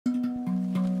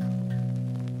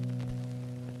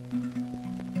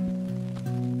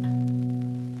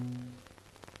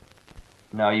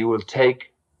Now you will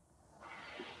take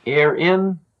air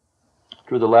in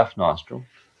through the left nostril.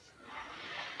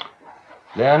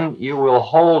 Then you will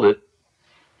hold it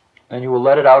and you will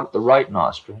let it out at the right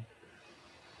nostril.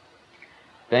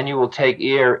 Then you will take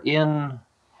air in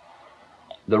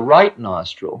the right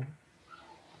nostril,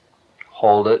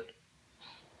 hold it,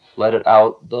 let it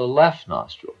out the left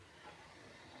nostril.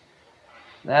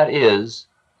 That is,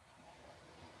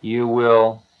 you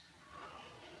will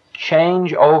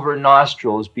change over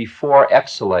nostrils before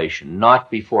exhalation,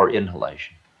 not before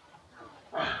inhalation.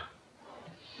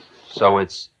 So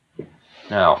it's,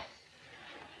 now,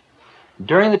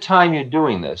 during the time you're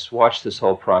doing this, watch this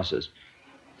whole process,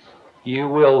 you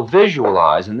will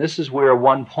visualize, and this is where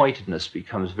one-pointedness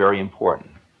becomes very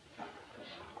important.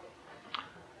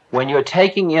 When you're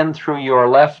taking in through your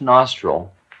left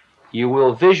nostril, you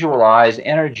will visualize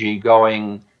energy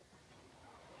going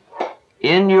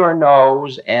in your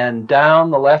nose and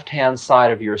down the left-hand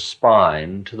side of your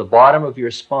spine to the bottom of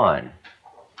your spine.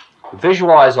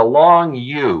 Visualize a long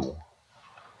U.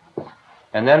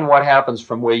 And then what happens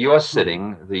from where you're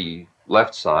sitting, the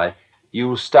left side,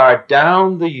 you start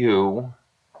down the U,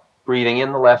 breathing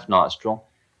in the left nostril,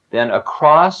 then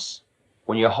across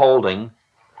when you're holding,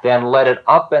 then let it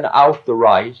up and out the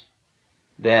right,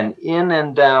 then in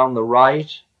and down the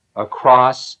right,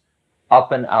 across,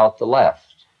 up and out the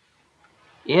left.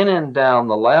 In and down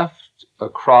the left,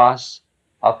 across,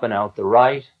 up and out the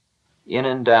right, in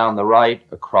and down the right,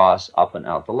 across, up and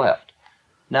out the left.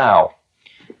 Now,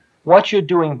 what you're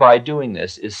doing by doing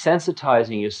this is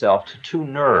sensitizing yourself to two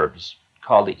nerves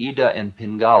called the Ida and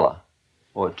Pingala,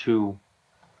 or two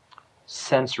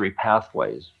sensory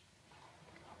pathways.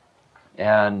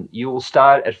 And you will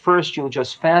start, at first you'll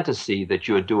just fantasy that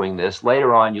you're doing this.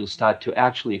 Later on you'll start to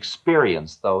actually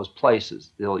experience those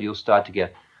places. You'll start to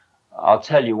get, I'll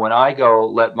tell you, when I go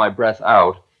let my breath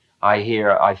out, I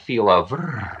feel a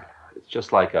vrr. It's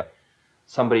just like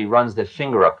somebody runs their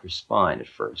finger up your spine at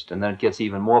first, and then it gets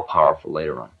even more powerful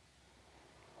later on.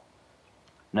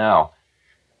 Now,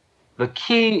 the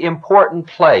key important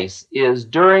place is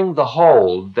during the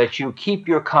hold that you keep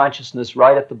your consciousness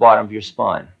right at the bottom of your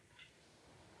spine.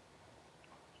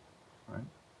 Right?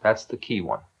 That's the key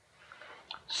one.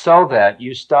 So that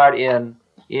you start in,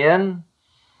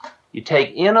 you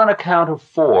take in on a count of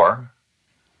 4,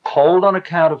 hold on a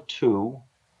count of 2,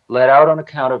 let out on a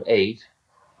count of 8,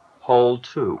 hold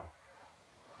 2.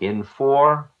 In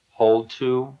 4, hold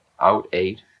 2, out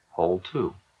 8, hold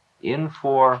 2. In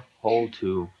 4, hold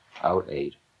 2, out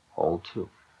 8, hold 2.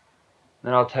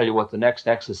 Then I'll tell you what the next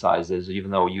exercise is, even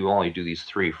though you only do these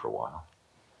 3 for a while.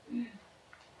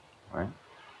 Right?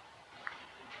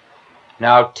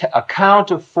 Now, a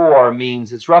count of 4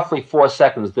 means it's roughly 4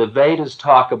 seconds. The Vedas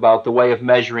talk about the way of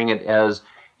measuring it as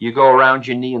you go around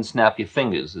your knee and snap your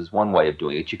fingers is one way of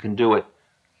doing it. You could do it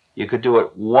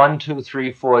 1, 2,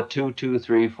 3, 4, 2, 2,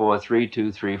 3, 4, 3,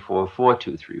 2, 3, 4, 4,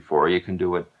 2, 3, 4. You can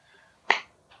do it.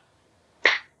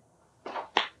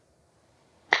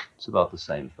 It's about the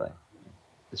same thing.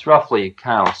 It's roughly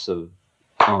counts of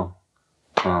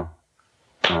right?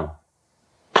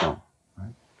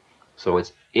 So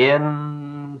it's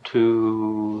in,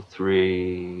 2,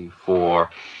 3, 4,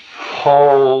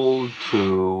 hold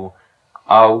 2,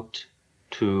 out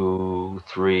 2,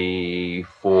 3,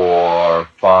 4,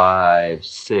 5,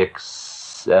 6,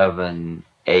 7,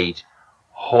 8,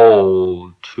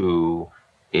 hold 2,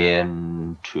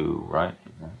 in 2, right?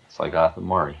 It's like Arthur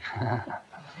Murray.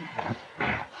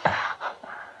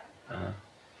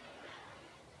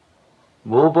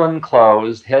 Mulbun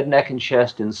closed, head, neck, and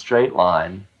chest in straight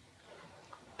line.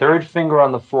 Third finger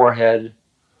on the forehead,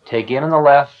 take in on the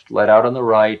left, let out on the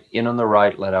right, in on the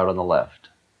right, let out on the left.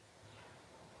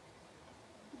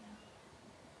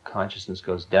 Consciousness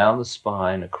goes down the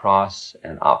spine, across,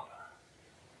 and up.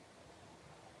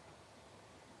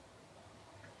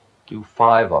 Do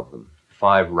 5 of them,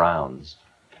 5 rounds.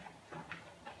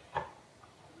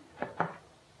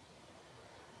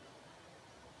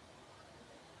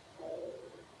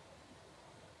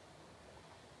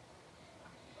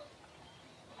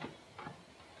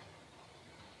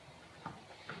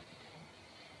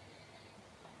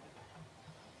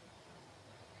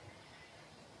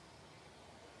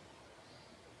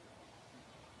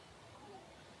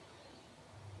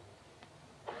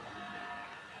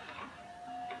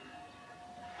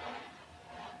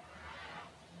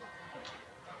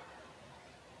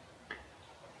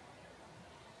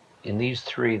 In these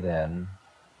 3 then,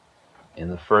 in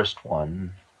the first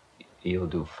one, you'll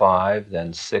do 5,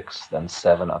 then 6, then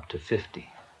 7, up to 50.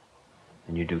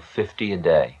 And you do 50 a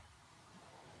day.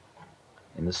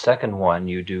 In the second one,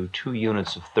 you do 2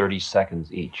 units of 30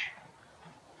 seconds each.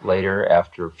 Later,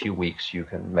 after a few weeks, you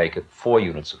can make it 4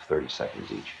 units of 30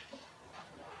 seconds each.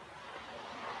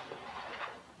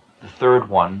 The third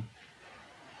one,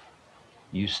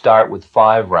 you start with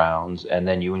 5 rounds, and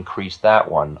then you increase that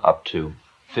one up to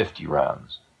 50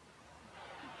 rounds.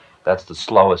 That's the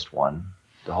slowest one.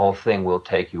 The whole thing will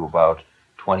take you about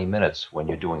 20 minutes when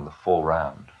you're doing the full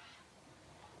round.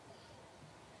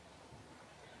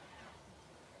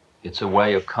 It's a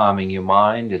way of calming your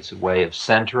mind. It's a way of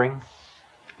centering.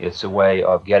 It's a way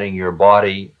of getting your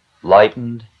body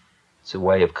lightened. It's a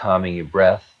way of calming your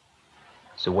breath.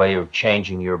 It's a way of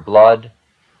changing your blood,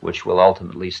 which will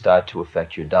ultimately start to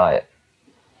affect your diet.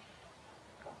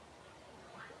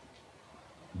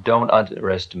 Don't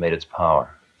underestimate its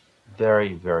power.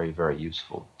 Very, very, very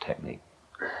useful technique.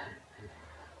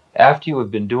 After you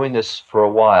have been doing this for a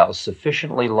while,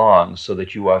 sufficiently long so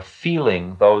that you are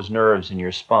feeling those nerves in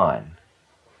your spine,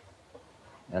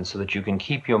 and so that you can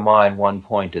keep your mind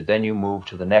one-pointed, then you move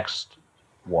to the next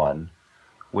one,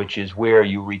 which is where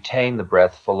you retain the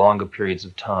breath for longer periods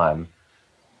of time.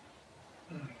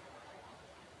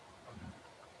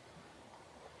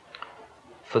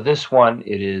 For this one,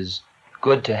 it is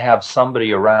good to have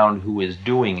somebody around who is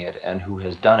doing it and who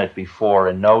has done it before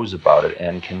and knows about it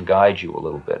and can guide you a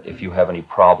little bit if you have any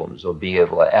problems, or be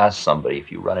able to ask somebody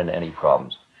if you run into any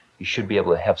problems. You should be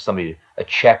able to have somebody, a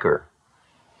checker,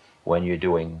 when you're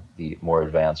doing the more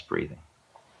advanced breathing.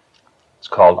 It's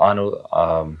called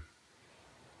Anulam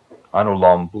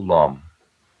Bulam.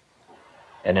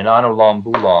 And in Anulam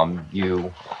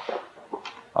Bulam,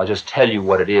 I'll just tell you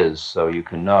what it is so you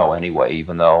can know anyway,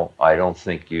 even though I don't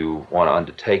think you want to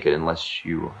undertake it unless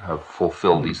you have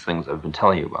fulfilled these things I've been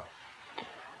telling you about.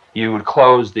 You would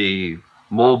close the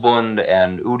Mulbund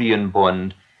and Udian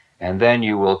Bund, and then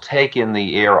you will take in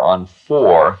the air on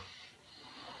 4.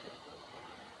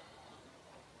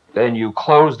 Then you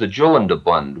close the Julanda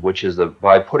Bund, which is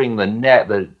by putting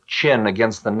the chin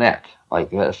against the neck,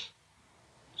 like this.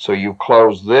 So you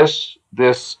close this,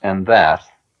 this, and that.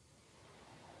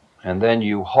 And then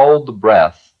you hold the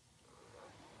breath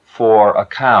for a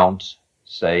count.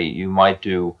 Say you might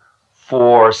do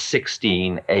 4,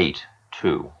 16, 8,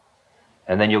 2.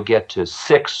 And then you'll get to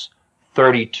 6,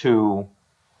 32,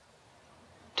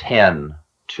 10,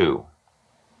 2.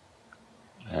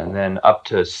 And then up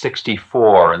to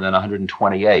 64, and then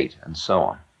 128, and so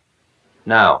on.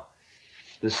 Now,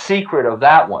 the secret of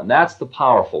that one, that's the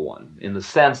powerful one, in the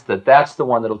sense that that's the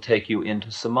one that'll take you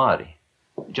into samadhi.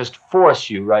 Just force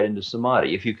you right into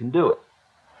samadhi, if you can do it.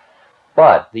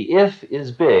 But the if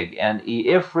is big, and the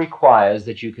if requires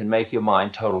that you can make your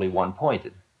mind totally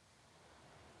one-pointed.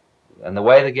 And the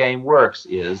way the game works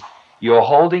is you're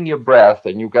holding your breath,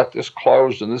 and you've got this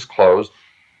closed and this closed,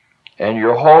 and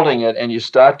you're holding it, and you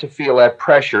start to feel that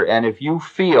pressure, and if you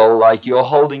feel like you're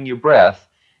holding your breath,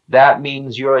 that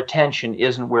means your attention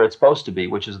isn't where it's supposed to be,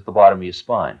 which is at the bottom of your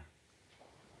spine.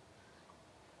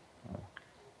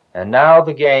 And now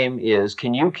the game is,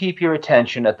 can you keep your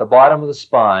attention at the bottom of the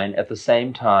spine at the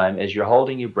same time as you're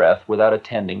holding your breath without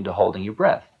attending to holding your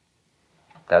breath?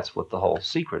 That's what the whole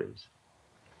secret is.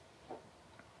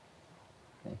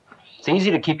 Okay. It's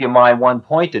easy to keep your mind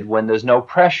one-pointed when there's no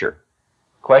pressure.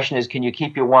 The question is, can you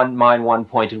keep your mind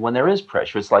one-pointed when there is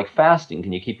pressure? It's like fasting.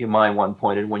 Can you keep your mind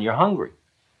one-pointed when you're hungry?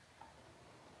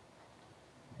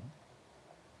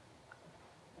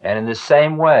 And in the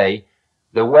same way,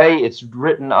 the way it's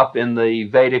written up in the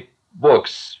Vedic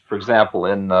books, for example,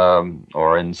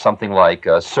 or in something like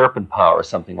Serpent Power or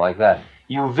something like that,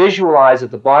 you visualize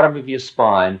at the bottom of your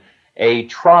spine a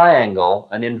triangle,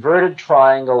 an inverted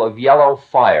triangle of yellow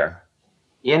fire,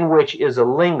 in which is a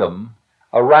lingam,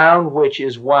 around which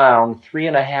is wound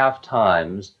 3.5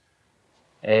 times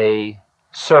a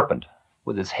serpent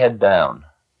with its head down.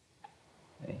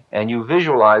 Okay? And you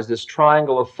visualize this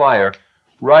triangle of fire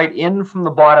right in from the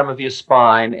bottom of your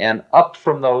spine and up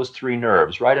from those 3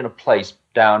 nerves, right in a place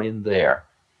down in there.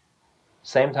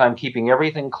 Same time keeping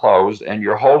everything closed, and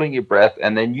you're holding your breath,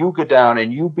 and then you go down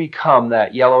and you become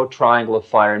that yellow triangle of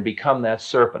fire and become that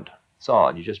serpent. That's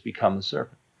all. You just become the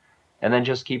serpent. And then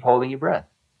just keep holding your breath.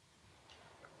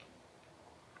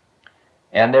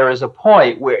 And there is a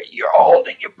point where you're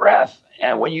holding your breath,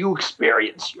 and when you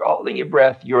experience you're holding your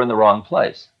breath, you're in the wrong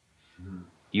place.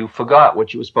 You forgot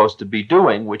what you were supposed to be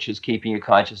doing, which is keeping your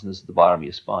consciousness at the bottom of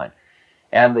your spine.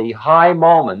 And the high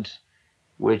moment,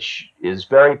 which is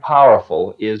very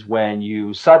powerful, is when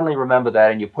you suddenly remember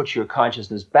that and you put your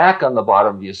consciousness back on the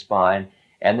bottom of your spine,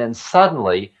 and then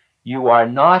suddenly you are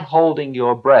not holding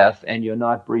your breath and you're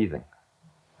not breathing.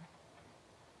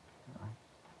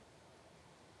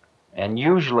 And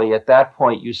usually at that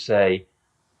point you say,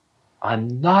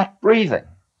 I'm not breathing.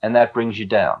 and that brings you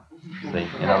down. See?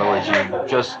 In other words, you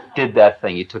just did that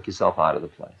thing. You took yourself out of the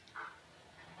place.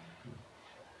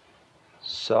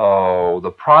 So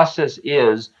the process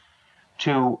is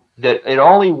that it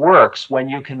only works when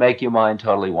you can make your mind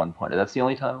totally one-pointed. That's the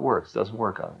only time it works. It doesn't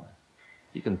work otherwise.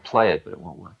 You can play it, but it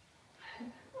won't work.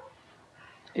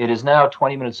 It is now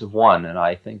 20 minutes of 1, and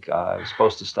I think I was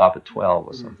supposed to stop at 12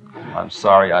 or something. I'm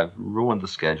sorry, I've ruined the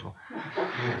schedule.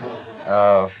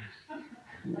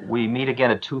 We meet again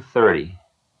at 2:30.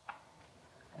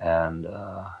 And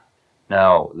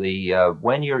now,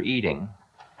 when you're eating,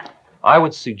 I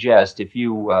would suggest if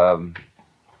you...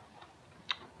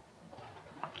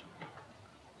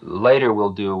 later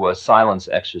we'll do a silence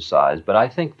exercise, but I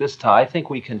think this time, I think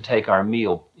we can take our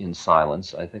meal in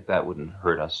silence. I think that wouldn't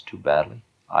hurt us too badly.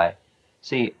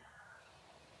 See,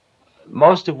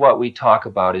 most of what we talk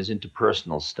about is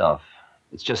interpersonal stuff.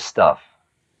 It's just stuff.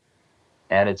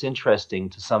 And it's interesting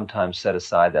to sometimes set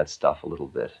aside that stuff a little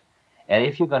bit. And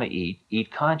if you're going to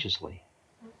eat consciously.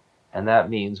 And that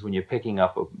means when you're picking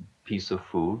up a piece of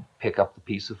food, pick up the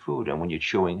piece of food. And when you're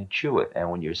chewing it, chew it. And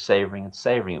when you're savoring it,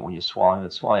 savoring it. When you're swallowing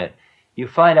it, swallowing it. You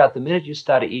find out the minute you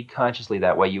start to eat consciously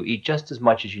that way, you eat just as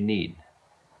much as you need.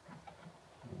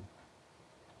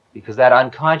 Because that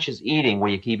unconscious eating,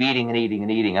 where you keep eating and eating and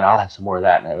eating, and I'll have some more of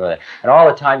that, and all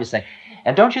the time you're saying,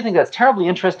 and don't you think that's terribly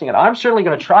interesting? And I'm certainly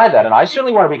going to try that, and I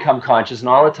certainly want to become conscious, and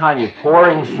all the time you're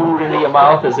pouring food into your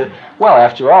mouth as if, well,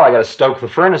 after all, I got to stoke the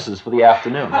furnaces for the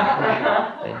afternoon.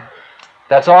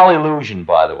 That's all illusion,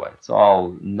 by the way. It's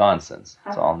all nonsense.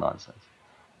 It's all nonsense.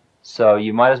 So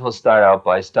you might as well start out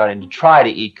by starting to try to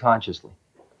eat consciously.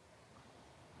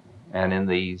 And in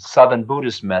the Southern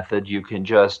Buddhist method, you can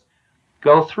just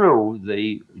go through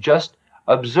just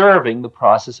observing the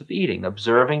process of eating,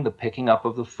 observing the picking up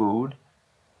of the food,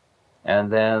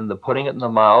 and then the putting it in the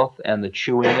mouth, and the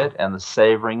chewing it, and the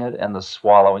savoring it, and the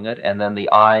swallowing it, and then the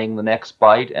eyeing the next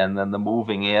bite, and then the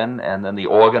moving in, and then the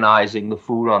organizing the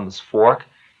food on this fork,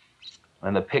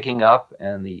 and the picking up,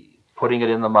 and the putting it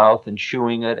in the mouth, and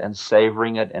chewing it, and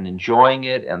savoring it, and enjoying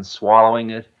it, and swallowing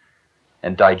it,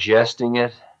 and digesting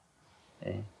it,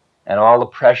 and all the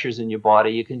pressures in your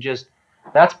body. You can just...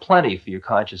 That's plenty for your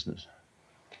consciousness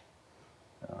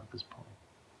at this point.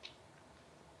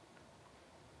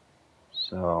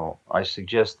 So I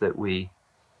suggest that we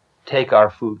take our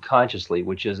food consciously,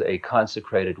 which is a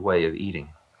consecrated way of eating.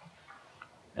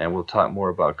 And we'll talk more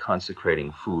about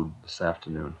consecrating food this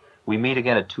afternoon. We meet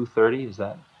again at 2:30, is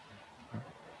that?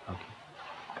 Okay.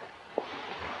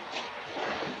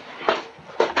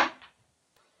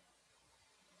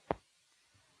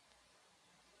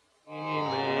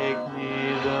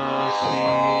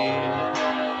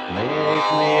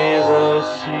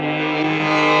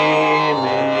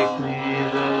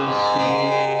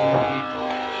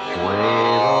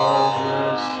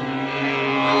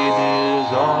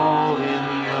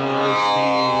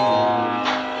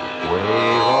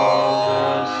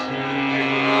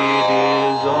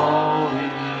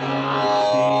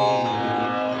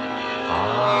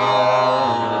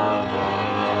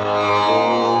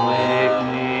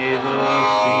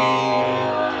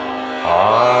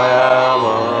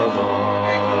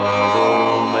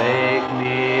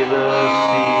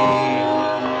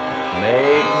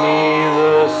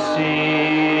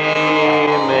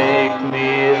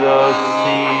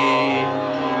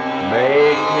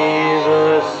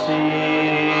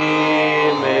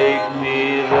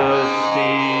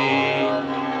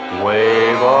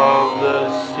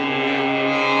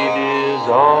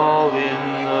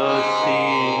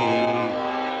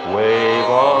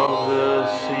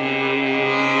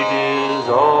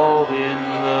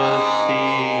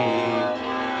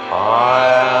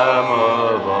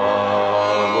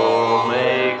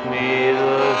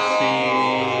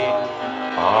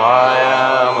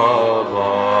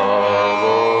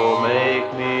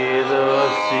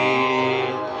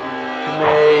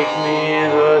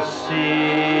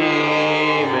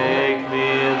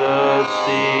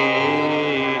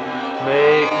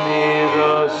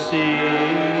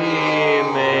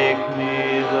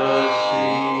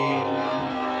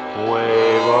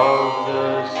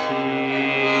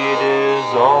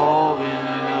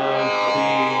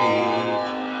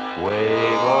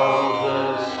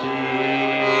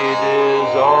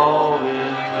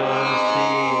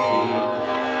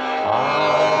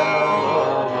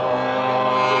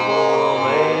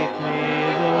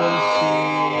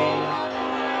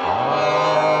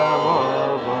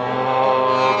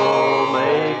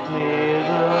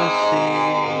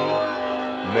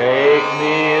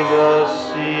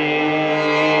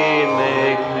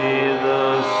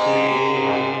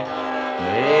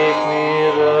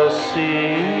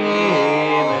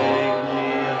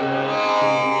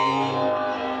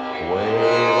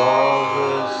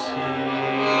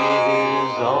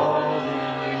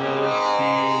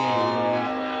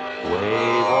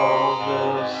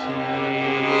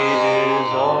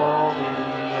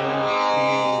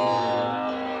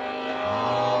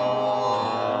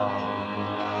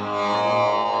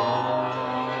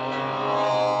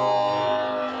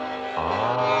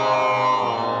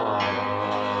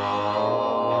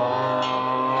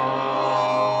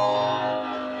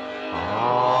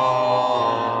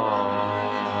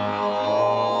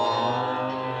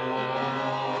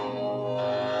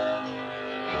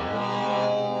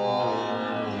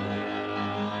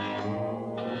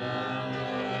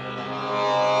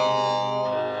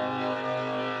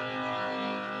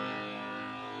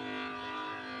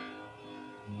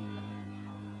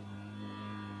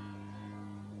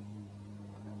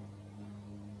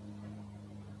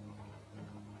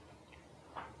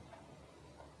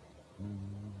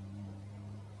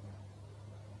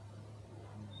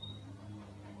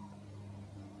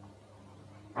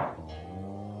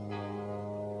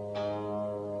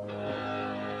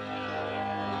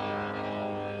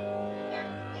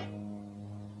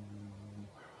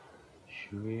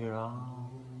 Shri Ram,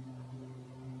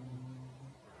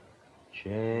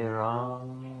 Jai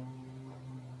Ram,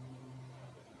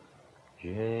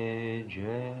 Jai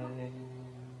Jai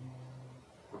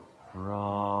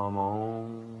Ram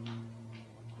Om,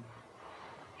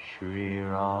 Shri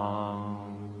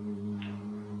Ram,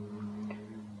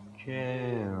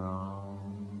 Jai Ram,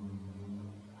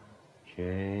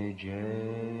 Jai Jai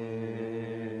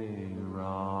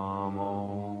Ram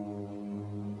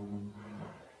Om,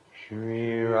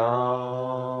 Shri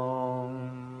Ram,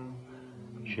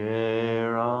 Jai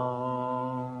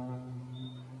Ram,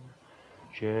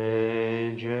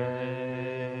 Jai Jai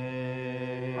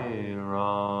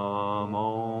Ram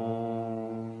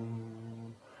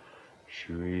Om,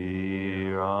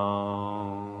 Shri Ram,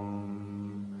 Jai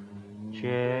Ram,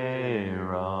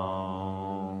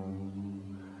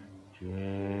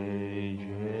 Jai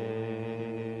Jai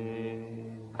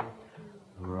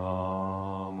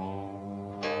Ram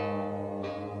Om,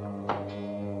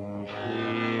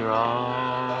 Shri Ram,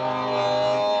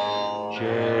 Jai Ram, Jai Jai Ram Om, Shri Ram,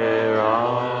 Jai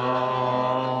Ram,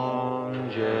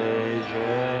 Jai Jai Ram Om, Shri Ram, Jai Ram, Jai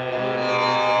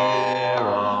Jai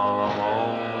Ram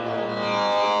Om,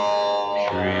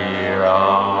 Shri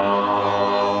Ram, Jai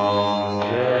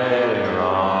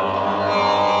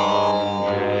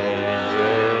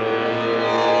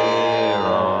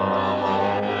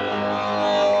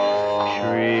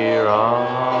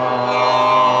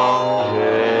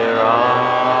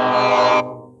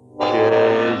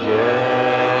Jai Jai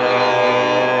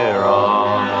Ram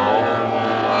Om,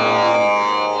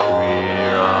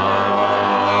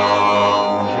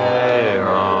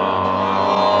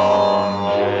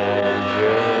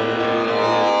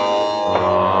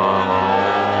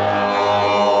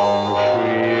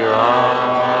 Shri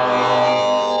Ram,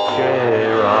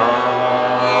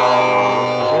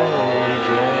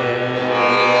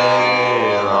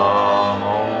 Jai Ram, Jai Jai Ram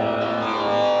Om,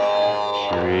 Shri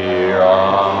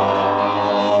Ram,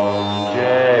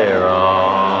 Jai Ram, Jai Jai Ram Om, Shri Ram, Jai Ram,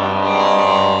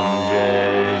 Jai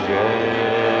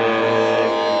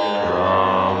Jai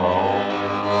Ram Om,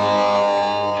 Shri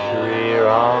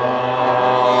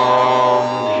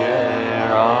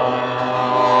Ram,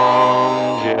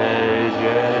 Jai Ram, Jai Jai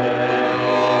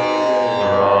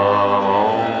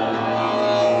Ram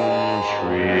Om,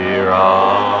 Shri Ram, Jai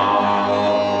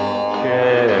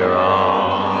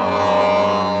Ram,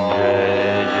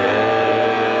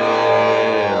 Jai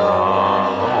Jai Ram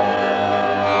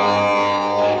Om,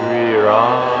 Shri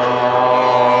Ram,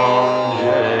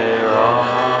 Jai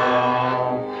Ram, Jai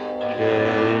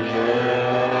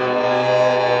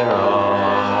Jai Ram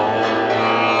Om,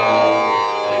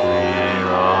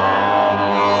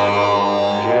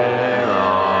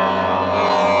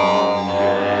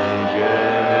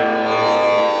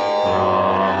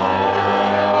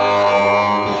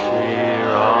 Shri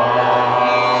Ram,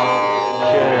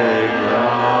 Jai Ram, Jai Jai Ram Om, Shri Ram, Jai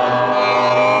Ram,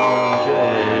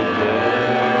 Jai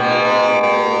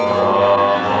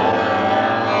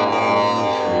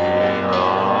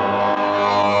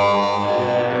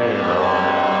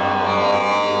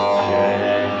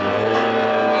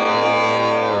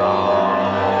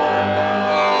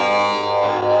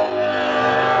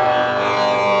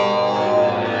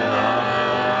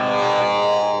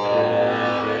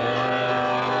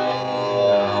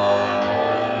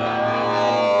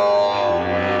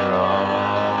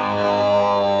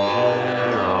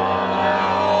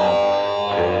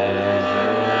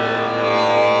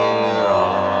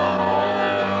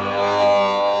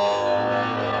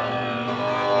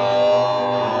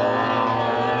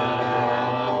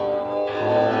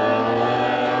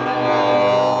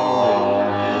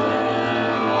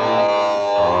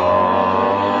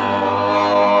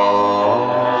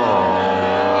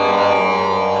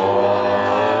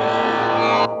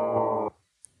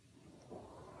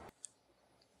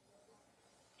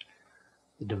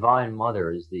The Divine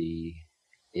Mother is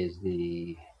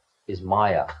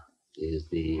Maya, is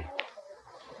the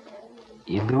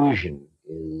illusion,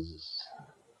 is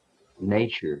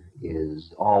nature,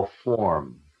 is all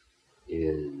form,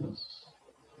 is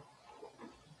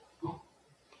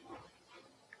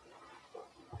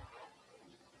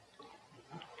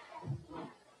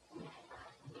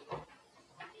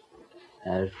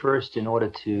and at first, in order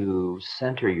to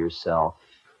center yourself,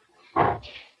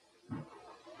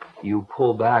 you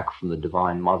pull back from the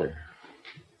Divine Mother.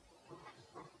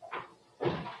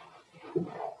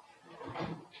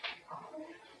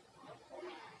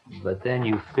 But then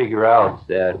you figure out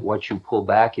that what you pull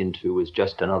back into is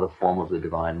just another form of the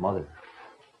Divine Mother.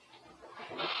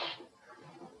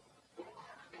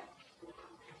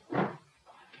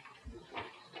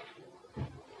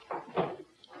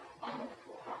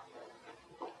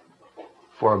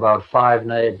 For about 5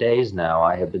 days now,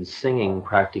 I have been singing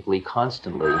practically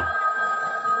constantly.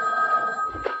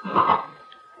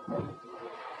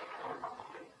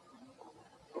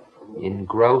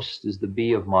 Engrossed is the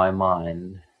bee of my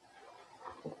mind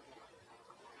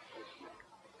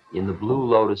in the blue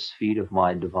lotus feet of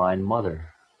my divine mother.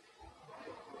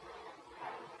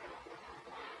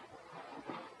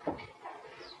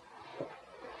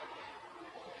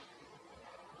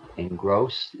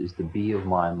 Engrossed is the bee of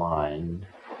my mind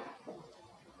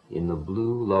in the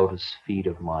blue lotus feet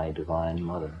of my divine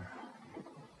mother.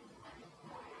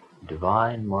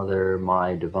 Divine mother,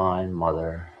 my divine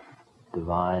mother,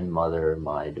 divine mother,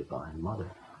 my divine mother.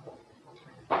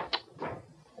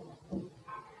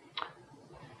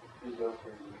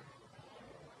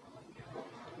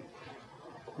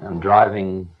 I'm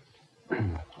driving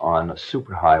on a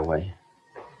superhighway,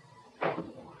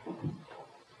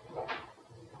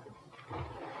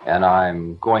 and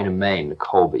I'm going to Maine, to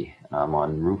Colby. I'm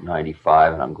on Route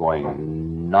 95, and I'm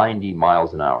going 90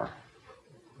 miles an hour.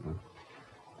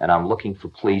 And I'm looking for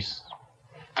police,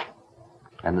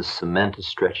 and the cement is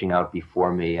stretching out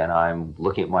before me, and I'm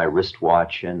looking at my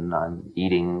wristwatch, and I'm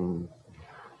eating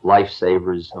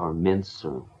lifesavers or mints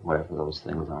or whatever those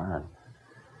things are.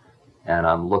 And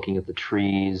I'm looking at the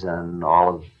trees and all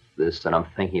of this, and I'm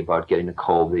thinking about getting to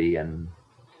Colby and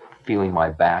feeling my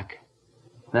back.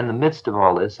 Then in the midst of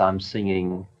all this, I'm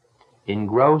singing,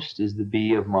 engrossed is the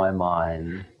bee of my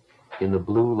mind in the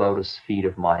blue lotus feet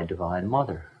of my divine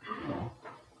mother.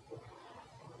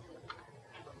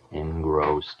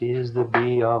 Engrossed is the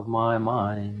bee of my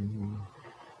mind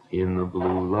in the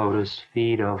blue lotus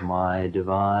feet of my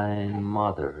divine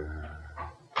mother.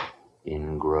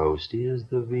 Engrossed is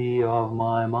the bee of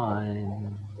my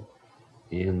mind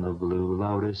in the blue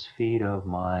lotus feet of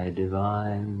my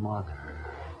divine mother.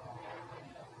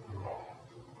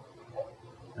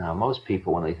 Now, most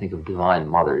people, when they think of divine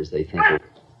mothers, they think of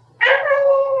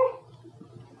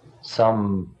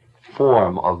some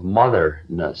form of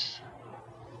motherness.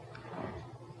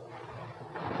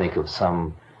 Think of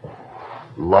some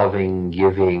loving,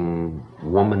 giving,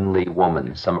 womanly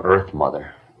woman, some earth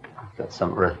mother. That's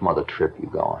some earth mother trip you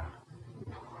go on.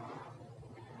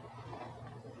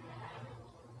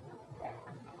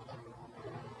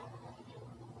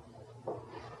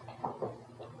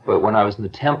 But when I was in the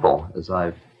temple, as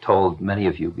I've told many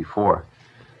of you before,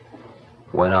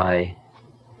 when I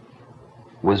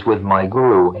was with my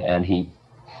guru and he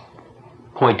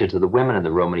pointed to the women in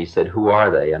the room and he said, "Who are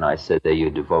they?" And I said, "They're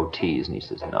your devotees." And he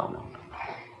says, No.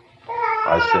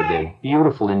 I said, "They're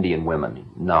beautiful Indian women."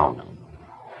 No.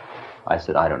 I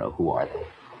said, "I don't know, who are they?"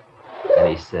 And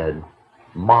he said,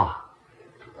 "Ma,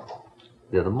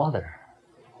 they're the mother."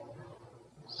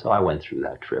 So I went through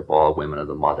that trip, all women are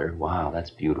the mother. Wow,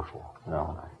 that's beautiful.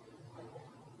 I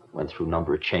went through a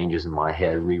number of changes in my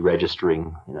head,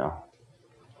 re-registering,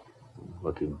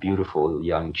 look at a beautiful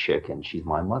young chick and she's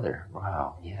my mother.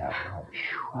 Wow, yeah,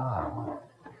 wow.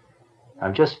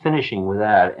 I'm just finishing with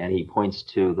that, and he points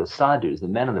to the sadhus, the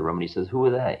men in the room, and he says, "Who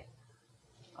are they?"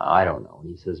 "I don't know." And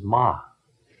he says, "Ma,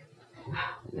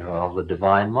 they're all the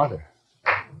divine mother."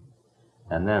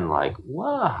 And then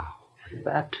wow,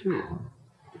 that too.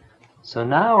 So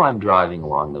now I'm driving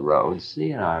along the road,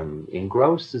 see, and I'm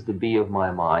engrossed as the bee of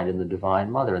my mind in the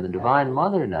divine mother. And the divine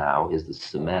mother now is the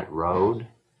cement road,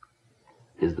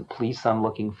 is the police I'm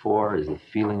looking for, is the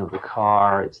feeling of the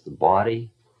car, it's the body.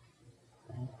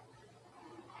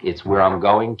 It's where I'm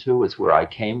going to, it's where I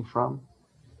came from.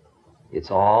 It's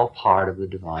all part of the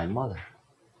divine mother.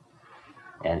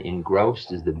 And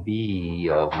engrossed is the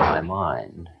bee of my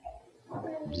mind,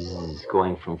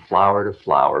 going from flower to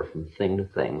flower, from thing to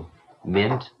thing.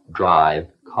 Mint, drive,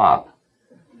 cop.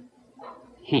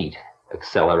 Heat,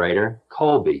 accelerator,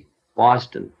 Colby,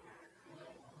 Boston.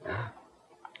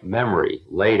 Memory,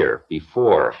 later,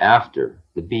 before, after.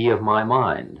 The bee of my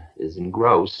mind is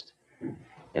engrossed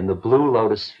in the blue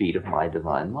lotus feet of my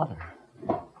divine mother.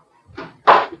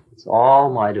 It's all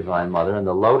my divine mother, and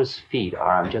the lotus feet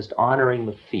are, I'm just honoring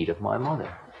the feet of my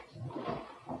mother.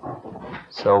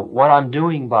 So what I'm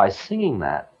doing by singing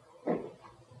that,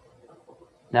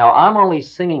 now I'm only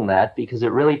singing that because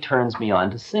it really turns me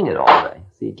on to sing it all day.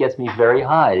 See, it gets me very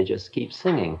high to just keep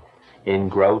singing.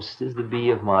 Engrossed is the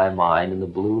bee of my mind in the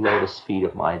blue lotus feet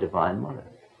of my divine mother.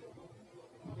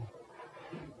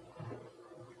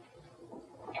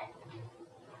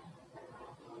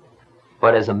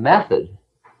 But as a method,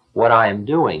 what I am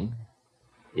doing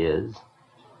is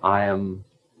I am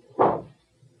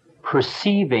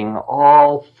perceiving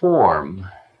all form,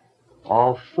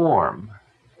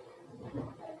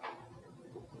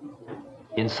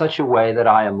 in such a way that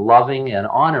I am loving and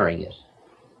honoring it.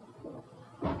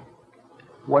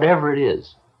 whatever it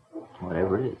is,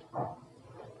 whatever it is.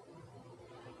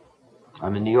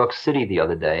 I'm in New York City the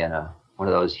other day, and one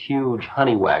of those huge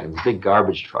honey wagons, big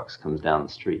garbage trucks, comes down the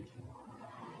street.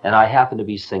 And I happen to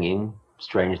be singing,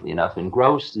 strangely enough,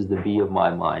 "Engrossed is the bee of my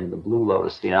mind, the blue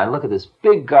lotus feet." And I look at this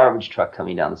big garbage truck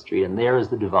coming down the street, and there is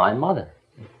the Divine Mother.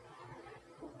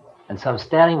 And so I'm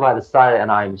standing by the side,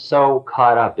 and I'm so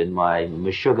caught up in my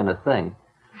Meshuggah thing,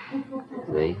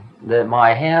 see, that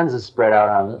my hands are spread out,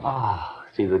 and I'm,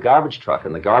 see, the garbage truck,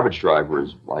 and the garbage driver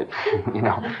is like, you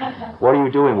know, "What are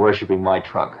you doing worshiping my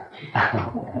truck?"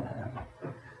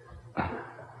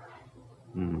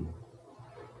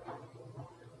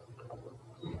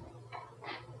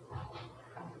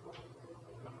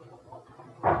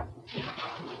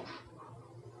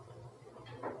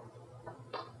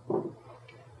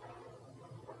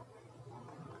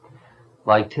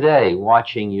 Like today,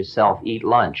 watching yourself eat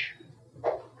lunch,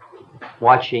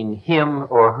 watching him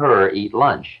or her eat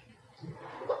lunch.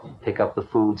 Pick up the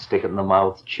food, stick it in the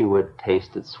mouth, chew it,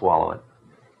 taste it, swallow it.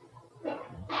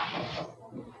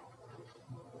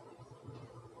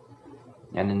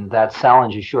 And in that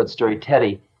Salinger short story,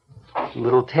 Teddy,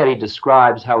 little Teddy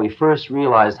describes how he first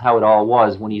realized how it all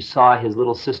was when he saw his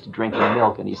little sister drinking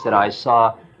milk, and he said, "I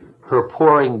saw her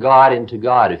pouring God into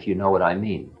God, if you know what I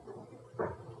mean."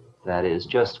 That is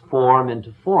just form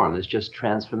into form. It's just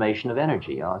transformation of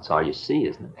energy. Oh, that's all you see,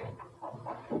 isn't it?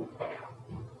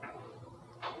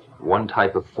 One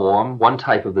type of form, one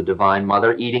type of the Divine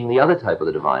Mother eating the other type of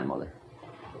the Divine Mother.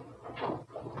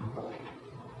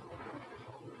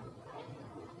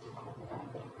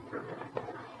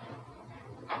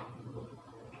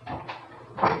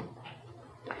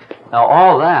 Now,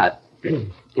 all that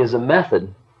is a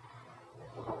method.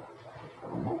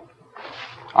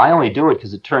 I only do it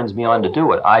because it turns me on to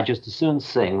do it. I just as soon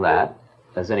sing that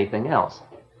as anything else.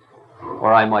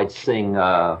 Or I might sing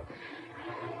Paul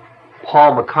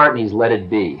McCartney's "Let It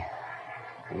Be."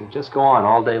 You just go on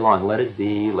all day long. Let it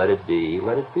be, let it be,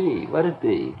 let it be, let it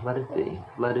be, let it be,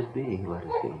 let it be, let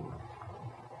it be.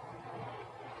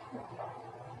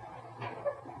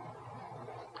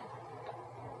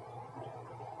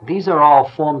 These are all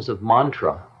forms of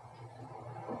mantra.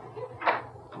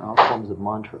 All forms of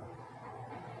mantra,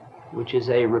 which is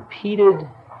a repeated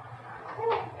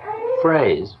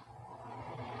phrase.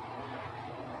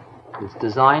 It's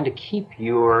designed to keep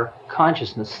your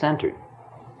consciousness centered.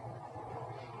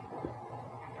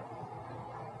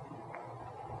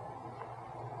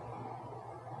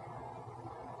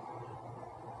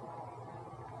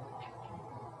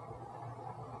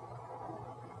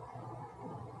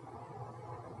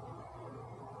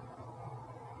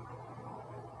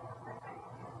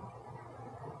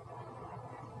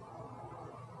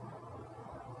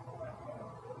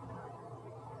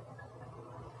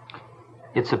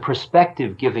 It's a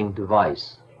perspective-giving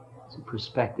device. It's a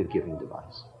perspective-giving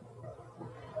device.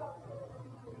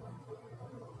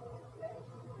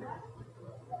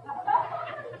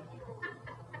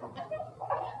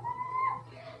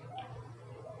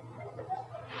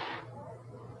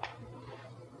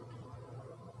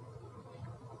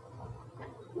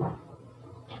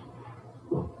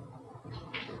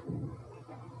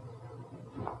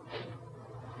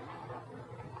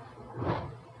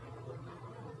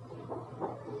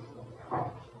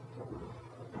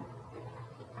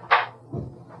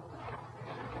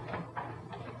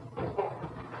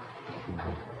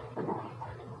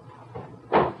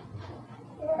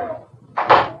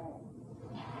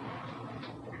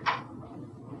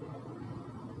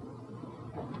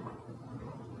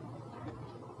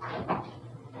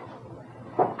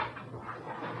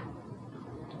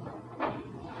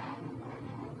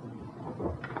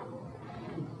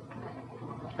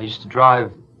 I used to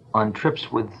drive on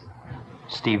trips with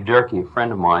Steve Durkee, a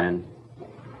friend of mine, and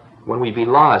when we'd be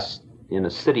lost in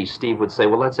a city, Steve would say,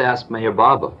 "Well, let's ask Mayor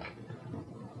Baba."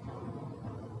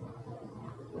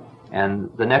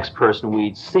 And the next person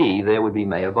we'd see, there would be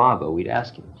Mayor Baba. We'd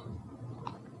ask him.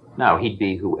 Now, he'd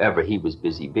be whoever he was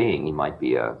busy being. He might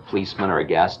be a policeman or a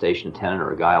gas station attendant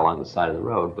or a guy along the side of the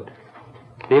road, but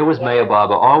there was Mayor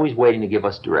Baba, always waiting to give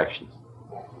us directions.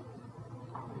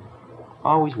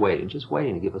 Always waiting, just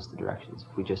waiting to give us the directions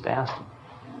if we just asked him.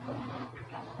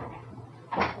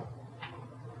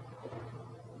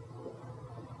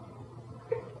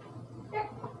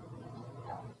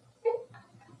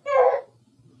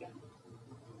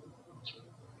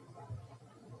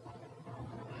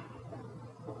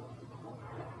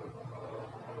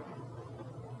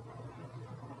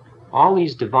 All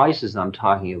these devices I'm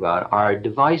talking about are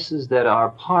devices that are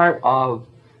part of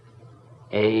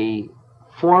a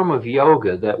form of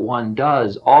yoga that one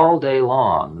does all day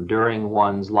long during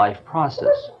one's life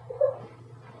process.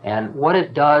 And what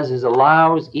it does is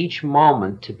allows each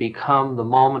moment to become the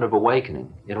moment of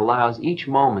awakening. It allows each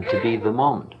moment to be the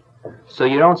moment. So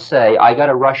you don't say, I got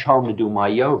to rush home to do my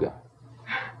yoga.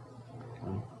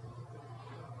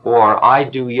 Or I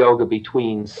do yoga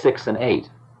between 6 and 8.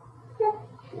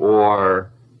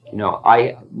 Or,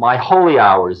 my holy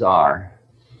hours are.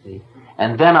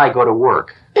 And then I go to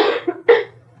work.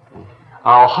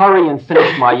 I'll hurry and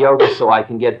finish my yoga so I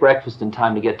can get breakfast in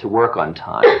time to get to work on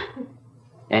time.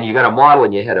 And you got a model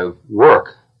in your head of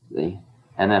work, see?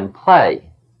 And then play,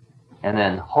 and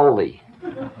then holy,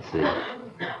 see?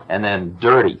 And then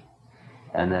dirty,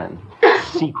 and then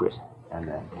secret,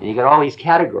 and you got all these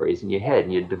categories in your head,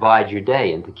 and you divide your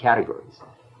day into categories.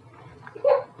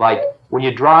 Like when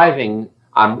you're driving,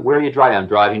 where are you driving? I'm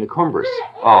driving to Cumbres.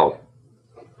 Oh,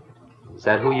 is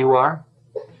that who you are?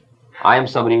 I am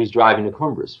somebody who's driving to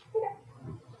Cumbres.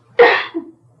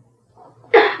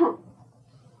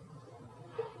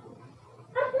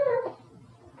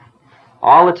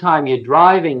 All the time you're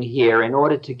driving here in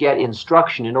order to get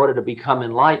instruction, in order to become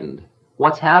enlightened.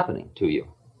 What's happening to you?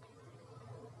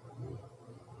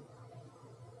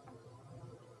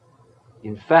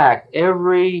 In fact,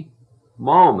 every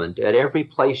moment at every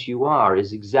place you are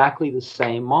is exactly the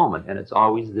same moment, and it's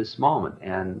always this moment.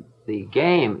 And the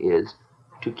game is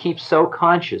to keep so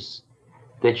conscious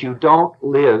that you don't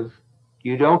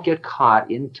get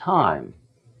caught in time,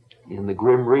 in the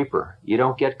Grim Reaper. You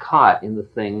don't get caught in the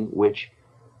thing which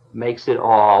makes it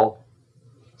all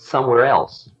somewhere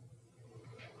else.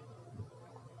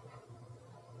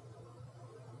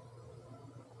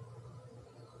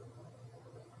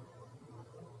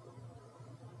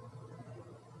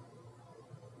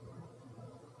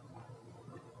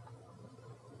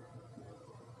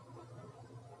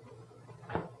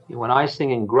 When I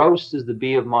sing engrossed is the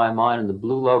bee of my mind and the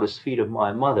blue lotus feet of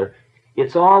my mother,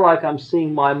 it's all like I'm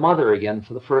seeing my mother again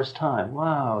for the first time.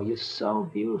 Wow, you're so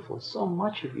beautiful, so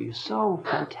much of you, you're so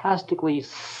fantastically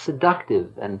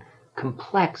seductive and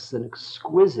complex and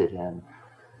exquisite,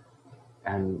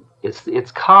 and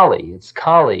it's Kali,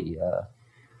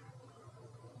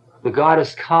 the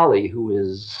goddess Kali, who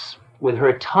is with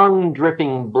her tongue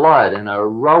dripping blood and a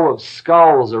row of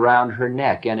skulls around her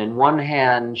neck, and in one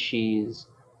hand she's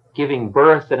giving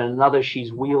birth, and in another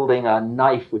she's wielding a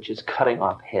knife which is cutting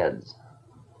off heads.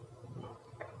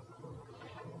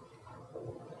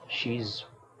 She's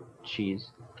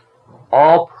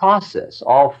all process,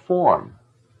 all form.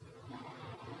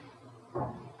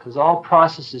 Because all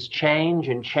processes change,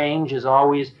 and change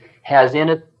has in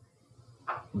it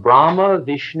Brahma,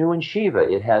 Vishnu, and Shiva.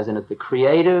 It has in it the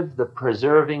creative, the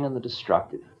preserving, and the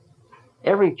destructive.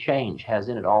 Every change has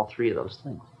in it all three of those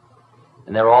things.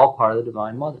 And they're all part of the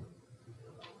Divine Mother.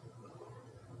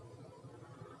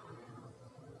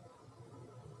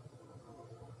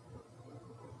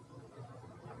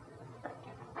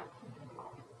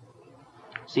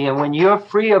 See, and when you're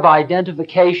free of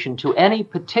identification to any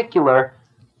particular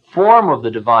form of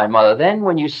the Divine Mother, then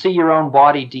when you see your own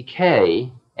body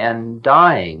decay and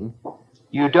dying,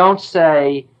 you don't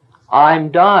say,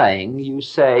 I'm dying. You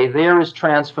say, there is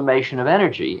transformation of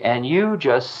energy. And you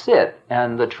just sit,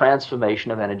 and the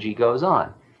transformation of energy goes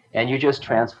on. And you just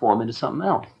transform into something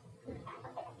else.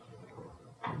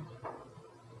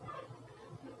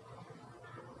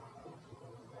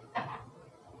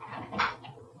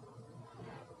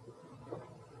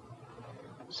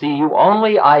 See, you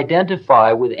only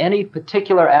identify with any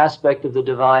particular aspect of the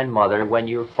Divine Mother when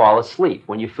you fall asleep,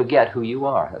 when you forget who you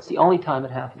are. That's the only time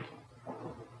it happens.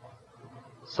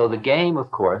 So the game,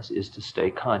 of course, is to stay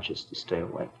conscious, to stay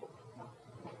awake.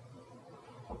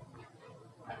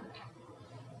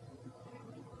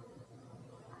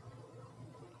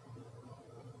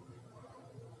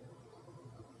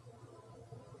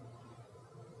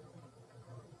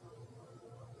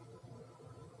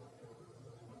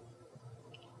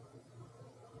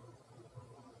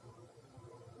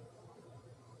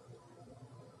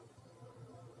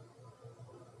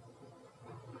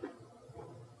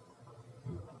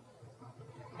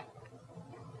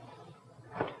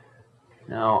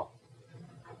 Now,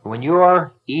 when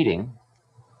you're eating,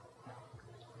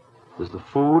 there's the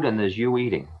food and there's you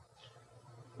eating.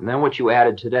 And then what you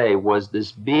added today was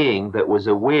this being that was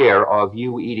aware of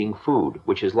you eating food,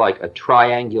 which is like a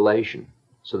triangulation.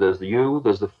 So there's the you,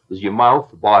 there's your mouth,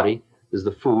 the body, there's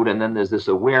the food, and then there's this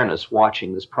awareness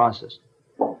watching this process.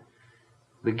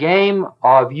 The game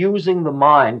of using the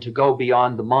mind to go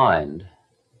beyond the mind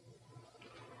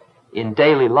in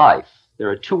daily life, there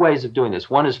are two ways of doing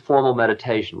this. One is formal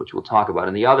meditation, which we'll talk about,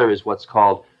 and the other is what's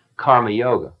called karma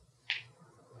yoga.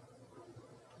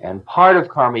 And part of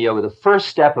karma yoga, the first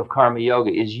step of karma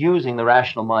yoga, is using the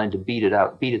rational mind to beat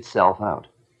itself out.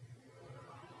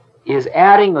 Is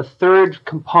adding a third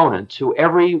component to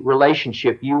every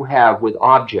relationship you have with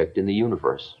object in the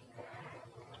universe.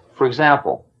 For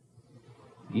example,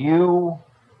 you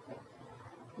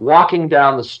walking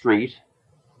down the street,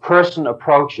 person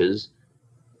approaches,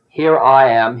 here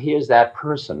I am, here's that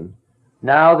person.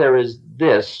 Now there is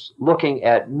this looking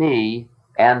at me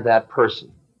and that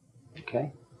person.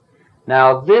 Okay?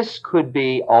 Now this could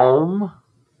be Om,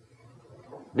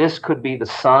 this could be the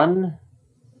sun,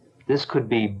 this could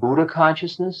be Buddha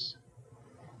consciousness,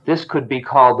 this could be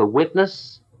called the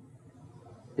witness.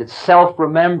 It's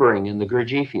self-remembering in the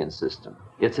Gurdjieffian system.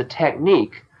 It's a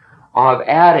technique of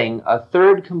adding a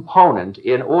third component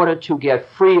in order to get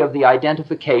free of the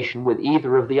identification with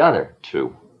either of the other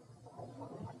two.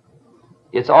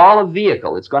 It's all a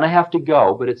vehicle. It's going to have to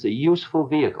go, but it's a useful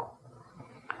vehicle.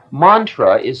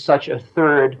 Mantra is such a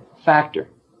third factor.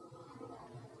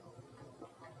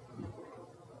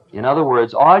 In other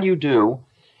words, all you do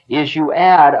is you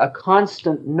add a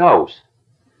constant note.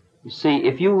 You see,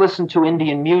 if you listen to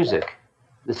Indian music,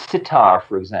 the sitar,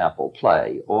 for example,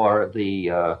 play, or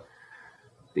the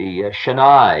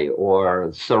shanai, or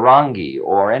sarangi,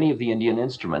 or any of the Indian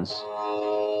instruments,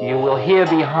 you will hear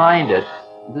behind it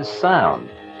this sound.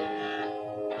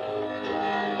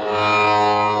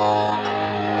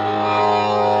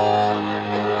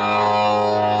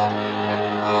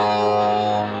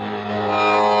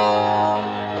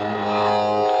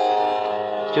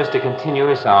 It's just a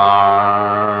continuous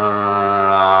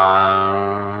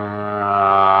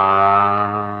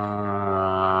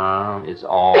it's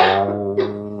Om.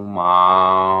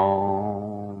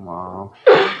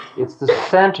 It's the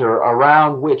center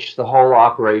around which the whole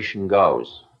operation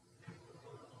goes.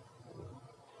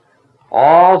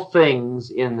 All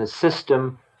things in the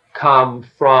system come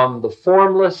from the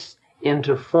formless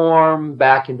into form,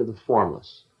 back into the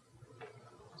formless.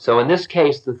 So in this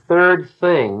case, the third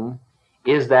thing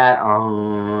is that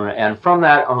and from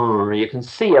that you can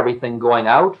see everything going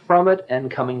out from it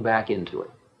and coming back into it.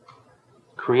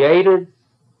 Created,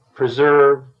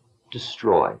 preserved,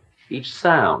 destroyed. Each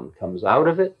sound comes out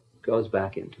of it, goes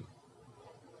back into it.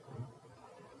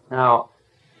 Now,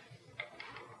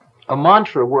 a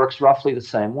mantra works roughly the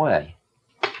same way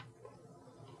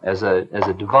as a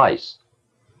device.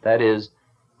 That is,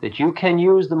 that you can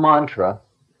use the mantra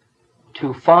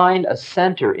to find a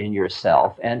center in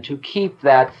yourself and to keep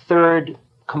that third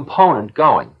component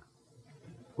going,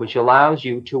 which allows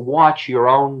you to watch your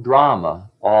own drama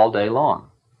all day long.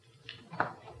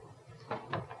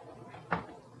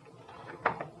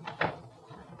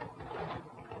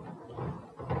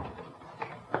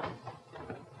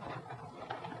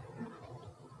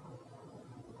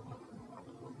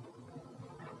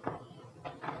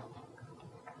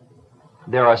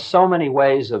 There are so many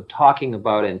ways of talking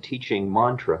about and teaching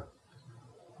mantra,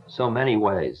 so many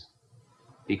ways,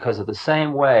 because of the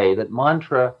same way that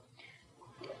mantra,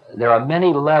 there are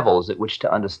many levels at which to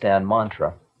understand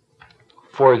mantra.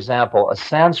 For example, a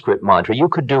Sanskrit mantra, you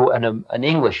could do an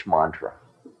English mantra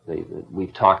that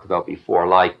we've talked about before,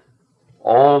 like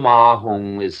Om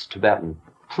Ahum is Tibetan,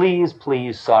 please,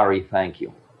 please, sorry, thank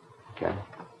you. Okay,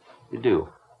 you do.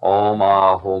 Om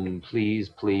Ahum, please,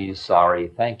 please,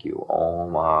 sorry, thank you.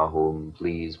 Om Ahum,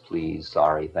 please, please,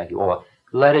 sorry, thank you. Or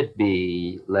let it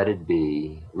be, let it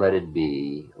be, let it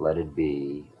be, let it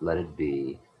be, let it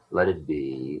be, let it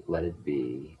be, let it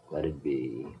be, let it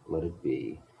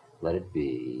be, let it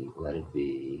be, let it be, let it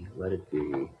be, let it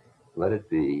be, let it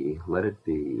be, let it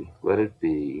be, let it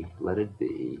be, let it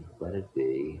be, let it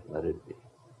be, let it be.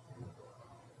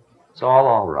 It's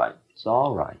all right. It's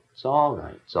all right. It's all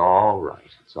right. It's all right.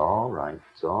 It's all right.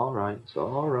 It's all right. It's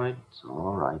all right. It's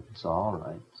all right. It's all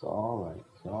right. It's all right.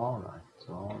 It's all right. It's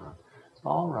all right. It's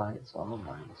all right. It's all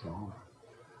right. It's all right.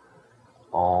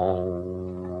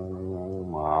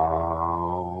 Om,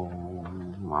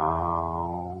 Om,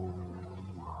 Om.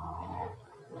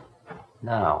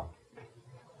 Now,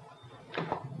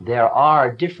 there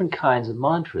are different kinds of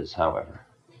mantras, however.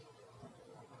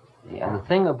 And the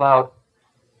thing about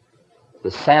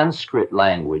the Sanskrit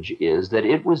language is that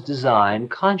it was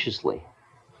designed consciously,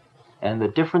 and the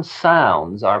different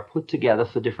sounds are put together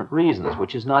for different reasons,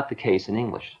 which is not the case in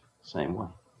English, same way.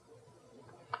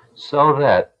 So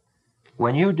that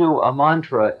when you do a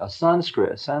mantra, a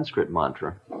Sanskrit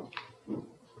mantra,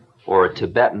 or a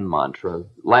Tibetan mantra,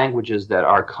 languages that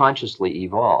are consciously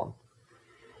evolved,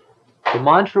 the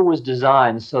mantra was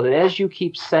designed so that as you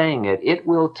keep saying it, it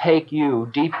will take you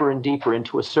deeper and deeper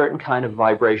into a certain kind of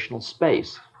vibrational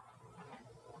space.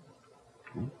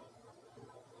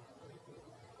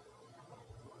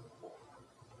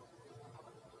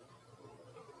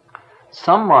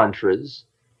 Some mantras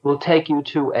will take you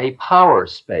to a power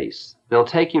space. They'll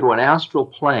take you to an astral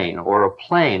plane or a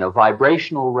plane, a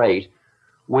vibrational rate,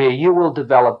 where you will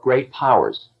develop great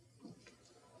powers.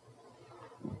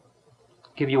 I'll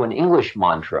give you an English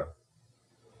mantra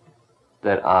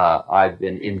that I've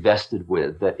been invested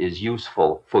with that is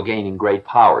useful for gaining great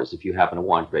powers if you happen to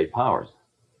want great powers.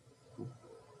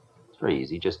 It's very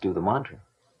easy, just do the mantra.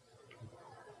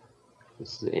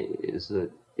 This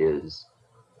is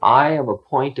I am a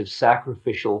point of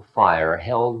sacrificial fire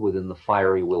held within the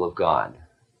fiery will of God.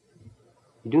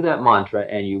 You do that mantra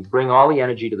and you bring all the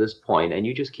energy to this point and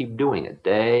you just keep doing it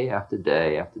day after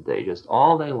day after day, just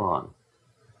all day long.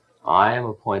 I am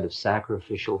a point of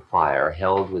sacrificial fire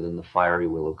held within the fiery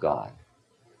will of God.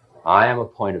 I am a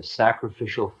point of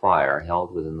sacrificial fire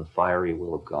held within the fiery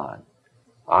will of God.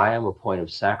 I am a point of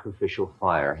sacrificial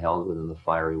fire held within the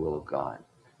fiery will of God.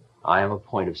 I am a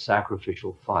point of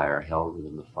sacrificial fire held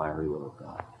within the fiery will of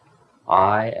God.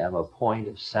 I am a point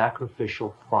of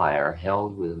sacrificial fire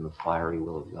held within the fiery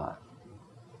will of God.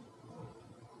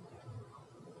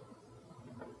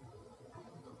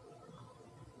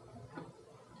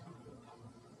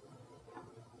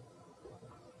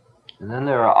 And then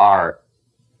there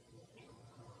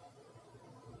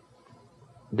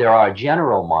are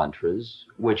general mantras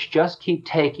which just keep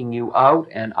taking you out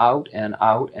and out and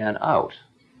out and out.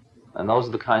 And those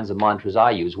are the kinds of mantras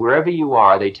I use. Wherever you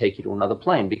are, they take you to another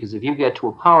plane, because if you get to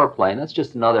a power plane, that's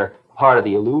just another part of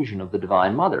the illusion of the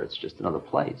Divine Mother. It's just another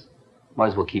place. Might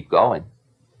as well keep going.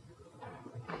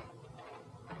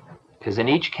 Because in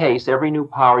each case, every new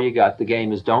power you got, the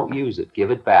game is don't use it,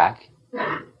 give it back,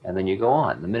 and then you go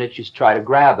on. The minute you try to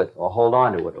grab it or hold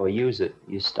on to it or use it,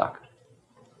 you're stuck.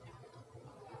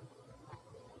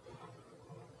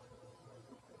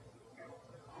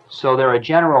 So there are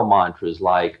general mantras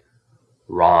like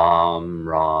Ram,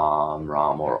 Ram,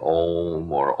 Ram, or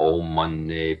Om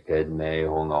Mane Padme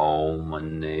Hung, Om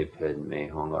Mane Padme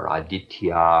Hung, or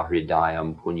Aditya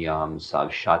Hridayam Punyam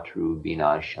Sav Shatru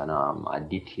Vinashanam,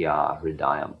 Aditya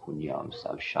Hridayam Punyam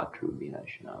Sav Shatru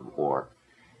Vinashanam, or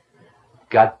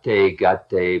Gatte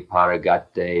Gatte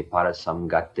Paragatte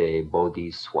Parasamgatte Bodhi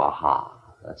Swaha.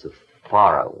 That's a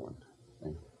Phara one.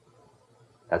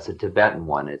 That's a Tibetan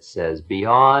one. It says,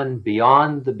 beyond,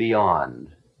 beyond the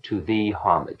beyond, to thee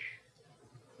homage.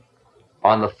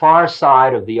 On the far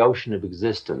side of the ocean of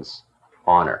existence,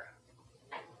 honor.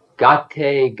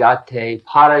 Gatte, gatte,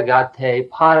 paragatte,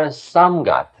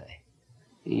 parasamgatte.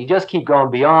 You just keep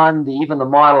going beyond even the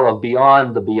model of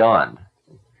beyond the beyond.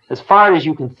 As far as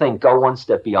you can think, go one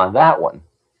step beyond that one.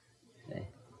 Okay.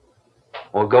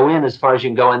 Or go in as far as you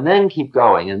can go and then keep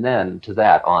going, and then to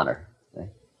that honor.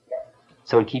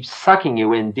 So it keeps sucking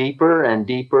you in deeper and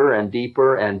deeper and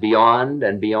deeper and beyond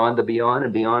the beyond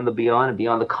and beyond the beyond and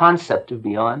beyond the concept of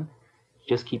beyond.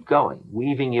 Just keep going,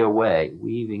 weaving your way,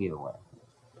 weaving your way.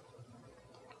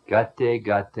 Gatte,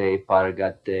 gatte,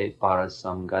 paragatte,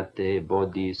 parasamgatte,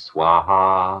 bodhi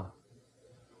swaha.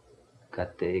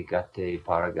 Gatte, gatte,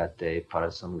 paragatte,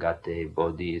 parasamgatte,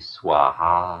 bodhi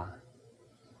swaha.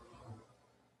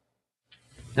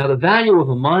 Now the value of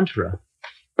a mantra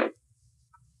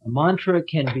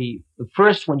can be,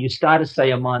 first when you start to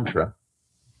say a mantra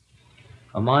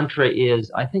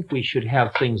is, I think we should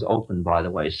have things open, by the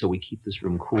way, so we keep this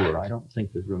room cooler. I don't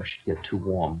think the room should get too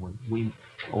warm. Would we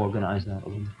organize that a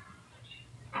little?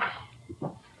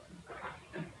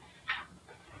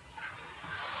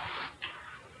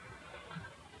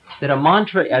 That a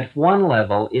mantra at one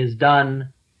level is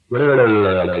done,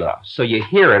 so you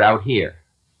hear it out here.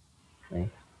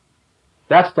 Okay?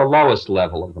 That's the lowest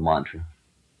level of the mantra.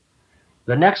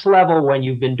 The next level, when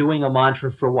you've been doing a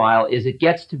mantra for a while, is it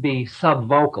gets to be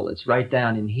subvocal. It's right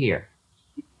down in here.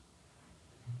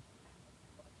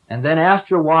 And then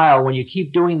after a while, when you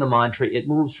keep doing the mantra, it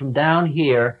moves from down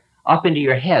here up into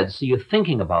your head, so you're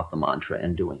thinking about the mantra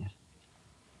and doing it.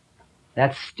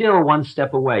 That's still one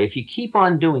step away. If you keep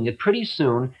on doing it, pretty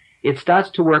soon it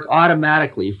starts to work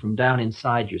automatically from down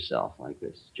inside yourself like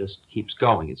this. Just keeps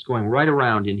going. It's going right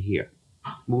around in here.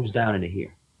 Moves down into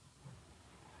here.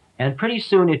 And pretty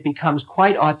soon it becomes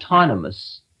quite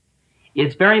autonomous.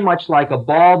 It's very much like a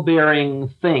ball-bearing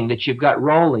thing that you've got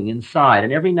rolling inside,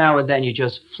 and every now and then you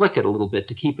just flick it a little bit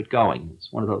to keep it going.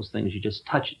 It's one of those things, you just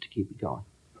touch it to keep it going.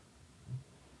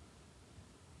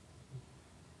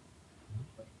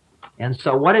 And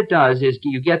so what it does is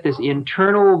you get this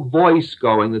internal voice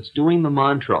going that's doing the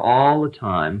mantra all the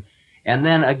time, and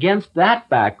then against that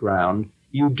background,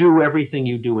 you do everything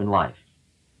you do in life.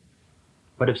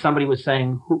 But if somebody was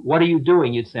saying, what are you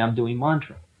doing? You'd say, I'm doing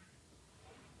mantra.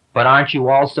 But aren't you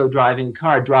also driving a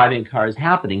car? Driving a car is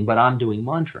happening, but I'm doing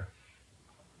mantra.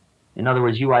 In other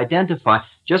words, you identify,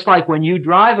 just like when you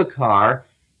drive a car,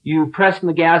 you press on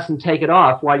the gas and take it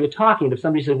off while you're talking. If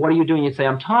somebody says, what are you doing? You'd say,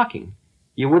 I'm talking.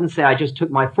 You wouldn't say, I just took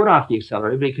my foot off the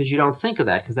accelerator, because you don't think of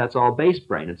that, because that's all base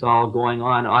brain. It's all going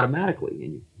on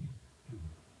automatically.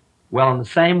 Well, in the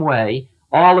same way,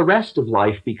 all the rest of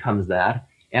life becomes that,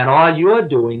 and all you're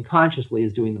doing consciously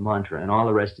is doing the mantra, and all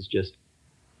the rest is just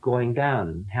going down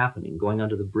and happening, going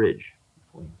under the bridge.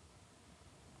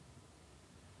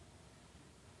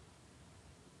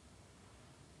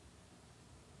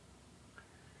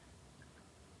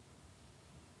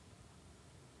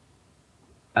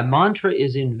 A mantra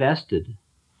is invested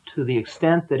to the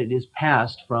extent that it is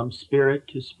passed from spirit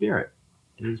to spirit.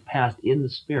 It is passed in the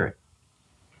spirit.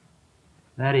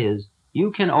 That is, you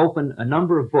can open a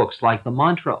number of books like the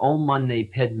mantra Om Mani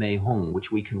Padme Hum, which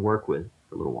we can work with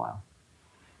for a little while.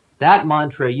 That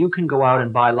mantra, you can go out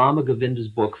and buy Lama Govinda's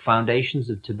book, Foundations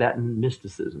of Tibetan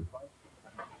Mysticism.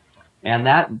 And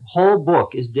that whole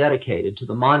book is dedicated to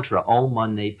the mantra Om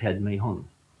Mani Padme Hum.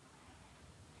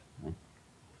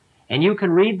 And you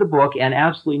can read the book and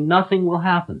absolutely nothing will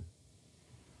happen.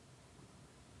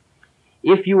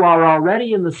 If you are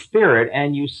already in the spirit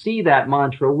and you see that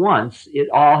mantra once, it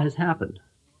all has happened.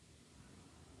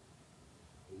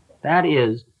 That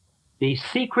is, the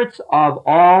secrets of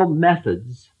all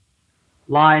methods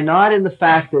lie not in the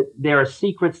fact that there are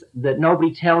secrets that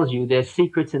nobody tells you, they're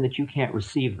secrets in that you can't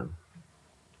receive them.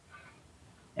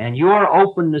 And your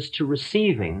openness to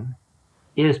receiving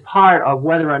is part of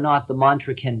whether or not the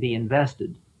mantra can be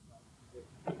invested.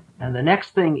 And the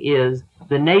next thing is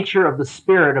the nature of the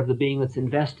spirit of the being that's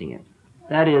investing it.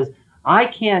 That is, I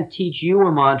can't teach you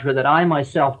a mantra that I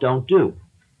myself don't do.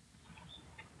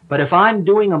 But if I'm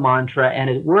doing a mantra and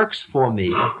it works for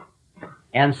me,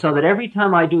 and so that every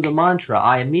time I do the mantra,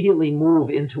 I immediately move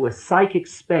into a psychic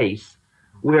space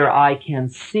where I can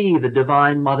see the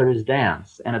Divine Mother's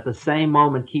dance and at the same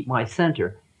moment keep my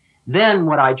center, then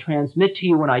what I transmit to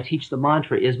you when I teach the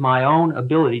mantra is my own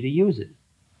ability to use it.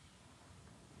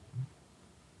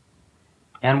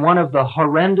 And one of the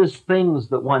horrendous things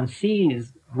that one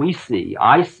sees, we see,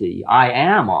 I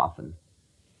am often,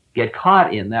 get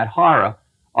caught in that horror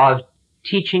of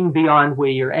teaching beyond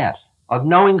where you're at, of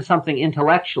knowing something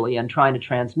intellectually and trying to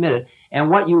transmit it,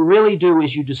 and what you really do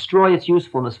is you destroy its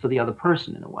usefulness for the other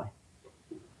person in a way.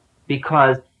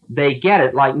 Because they get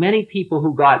it, like many people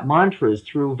who got mantras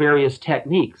through various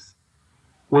techniques,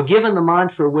 were given the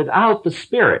mantra without the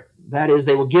spirit. That is,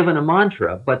 they were given a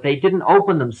mantra, but they didn't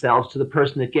open themselves to the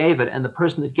person that gave it, and the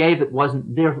person that gave it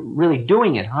wasn't there really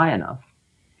doing it high enough.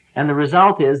 And the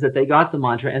result is that they got the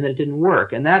mantra and that it didn't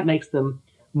work. And that makes them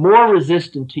more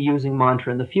resistant to using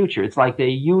mantra in the future. It's like they're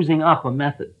using up a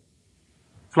method.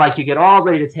 It's like you get all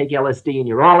ready to take LSD and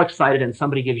you're all excited and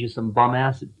somebody gives you some bum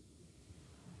acid.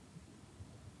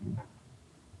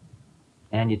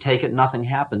 And you take it, nothing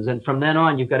happens. And from then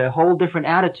on, you've got a whole different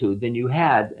attitude than you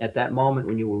had at that moment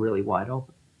when you were really wide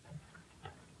open.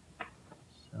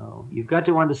 So you've got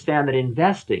to understand that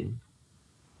investing,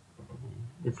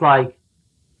 it's like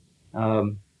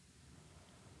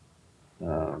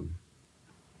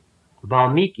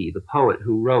Valmiki, the poet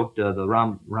who wrote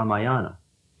the Ramayana,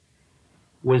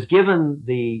 was given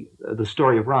the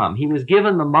story of Ram. He was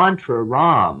given the mantra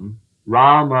Ram,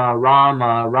 Rama,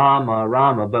 Rama, Rama,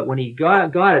 Rama, but when he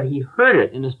got it, he heard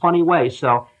it in this funny way.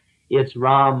 So it's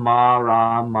Rama,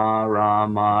 Rama,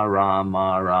 Rama,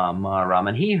 Rama, Rama, Rama,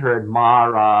 and he heard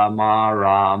Mara,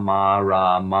 Mara,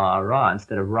 Mara, Mara,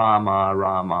 instead of Rama,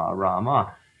 Rama,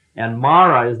 Rama. And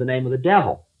Mara is the name of the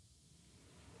devil.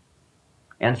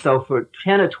 And so for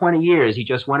 10 or 20 years, he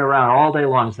just went around all day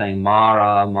long saying,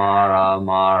 Mara, Mara,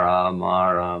 Mara,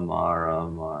 Mara, Mara,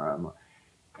 Mara, Mara.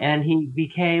 And he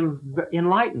became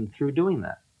enlightened through doing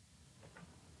that.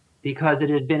 Because it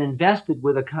had been invested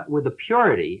with a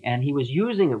purity, and he was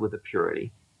using it with a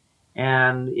purity.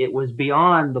 And it was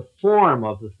beyond the form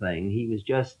of the thing.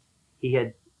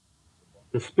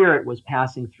 The spirit was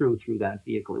passing through that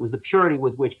vehicle. It was the purity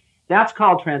with which, that's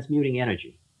called transmuting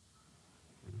energy.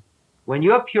 When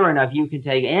you're pure enough, you can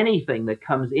take anything that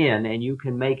comes in and you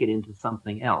can make it into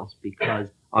something else because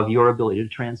of your ability to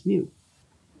transmute.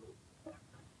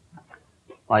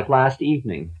 Like last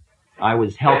evening, I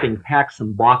was helping pack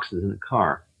some boxes in a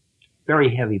car,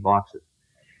 very heavy boxes.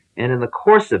 And in the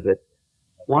course of it,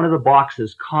 one of the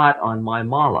boxes caught on my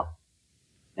mala,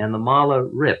 and the mala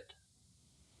ripped,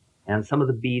 and some of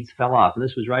the beads fell off. And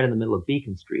this was right in the middle of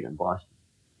Beacon Street in Boston.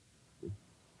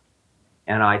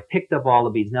 And I picked up all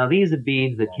the beads. Now, these are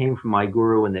beads that came from my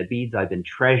guru, and they're beads I've been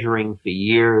treasuring for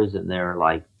years, and they're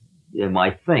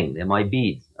my thing. They're my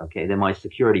beads, okay? They're my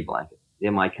security blanket.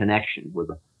 They're my connection with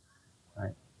them,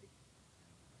 right?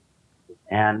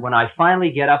 And when I finally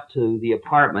get up to the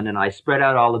apartment and I spread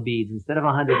out all the beads, instead of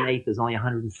 108, there's only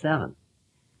 107.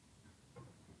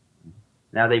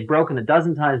 Now, they've broken a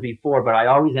dozen times before, but I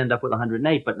always end up with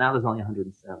 108, but now there's only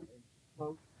 107.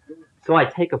 So I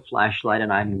take a flashlight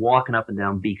and I'm walking up and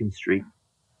down Beacon Street.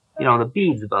 You know, the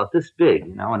bead's about this big,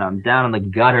 you know, and I'm down in the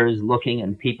gutters looking,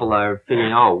 and people are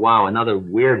figuring, oh, wow, another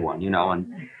weird one, you know,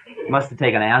 and he must have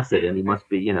taken acid, and he must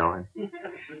be, you know.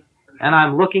 And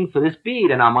I'm looking for this bead,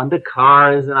 and I'm under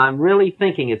cars, and I'm really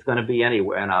thinking it's going to be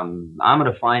anywhere, and I'm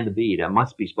going to find the bead. I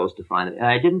must be supposed to find it. And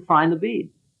I didn't find the bead.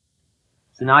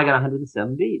 So now I got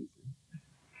 107 beads.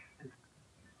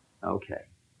 Okay.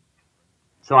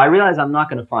 So I realize I'm not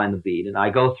going to find the bead, and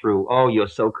I go through, oh, you're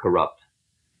so corrupt.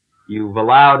 You've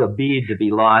allowed a bead to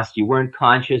be lost. You weren't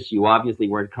conscious. You obviously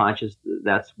weren't conscious.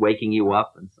 That's waking you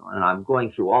up, and so on. And I'm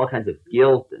going through all kinds of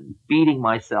guilt and beating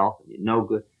myself, and you're no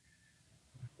good.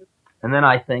 And then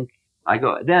I think,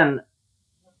 then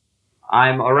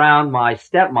I'm around my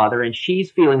stepmother, and she's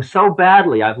feeling so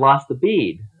badly I've lost the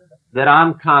bead that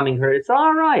I'm calming her. It's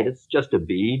all right. It's just a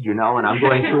bead, you know, and I'm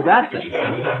going through that thing.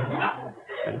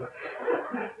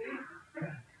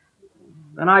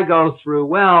 Then I go through,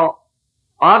 well,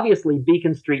 obviously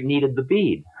Beacon Street needed the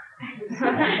bead.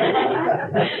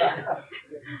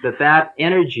 that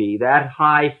energy, that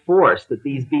high force that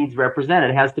these beads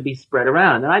represented has to be spread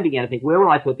around. And then I began to think, where will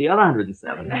I put the other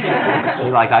 107?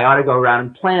 Like, I ought to go around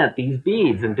and plant these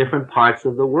beads in different parts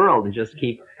of the world and just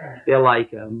keep, they're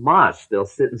like moss. They'll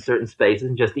sit in certain spaces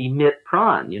and just emit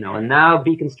prana, you know. And now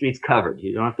Beacon Street's covered.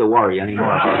 You don't have to worry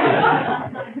anymore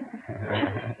about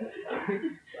that.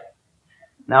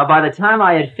 Now, by the time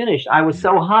I had finished, I was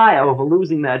so high over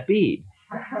losing that bead.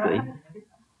 See?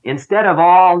 Instead of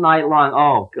all night long,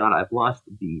 oh, God, I've lost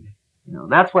the bead. You know,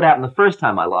 that's what happened the first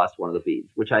time I lost one of the beads,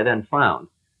 which I then found.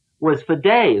 Was for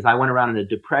days I went around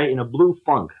in a blue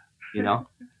funk, you know,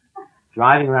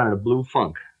 driving around in a blue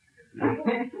funk.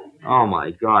 Oh,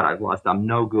 my God, I've lost. I'm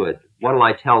no good. What'll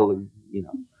I tell them, you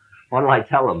know? What'll I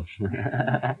tell them?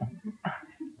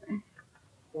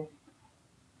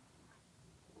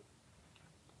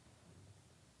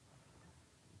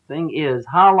 Thing is,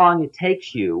 how long it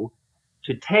takes you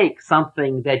to take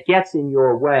something that gets in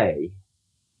your way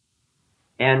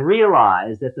and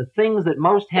realize that the things that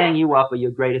most hang you up are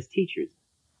your greatest teachers.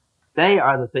 They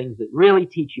are the things that really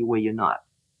teach you where you're not.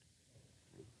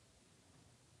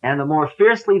 And the more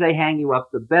fiercely they hang you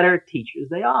up, the better teachers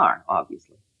they are,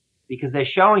 obviously, because they're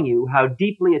showing you how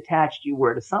deeply attached you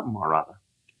were to something or other.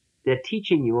 They're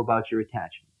teaching you about your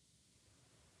attachment.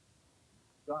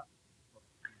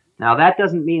 Now, that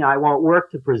doesn't mean I won't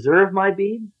work to preserve my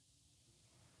beads.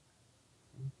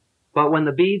 But when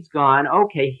the bead's gone,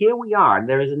 okay, here we are.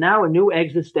 There is now a new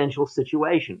existential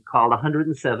situation called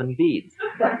 107 beads.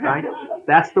 Right?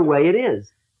 That's the way it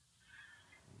is.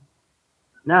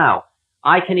 Now,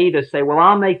 I can either say, well,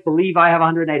 I'll make believe I have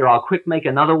 108, or I'll quick make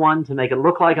another one to make it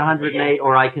look like 108,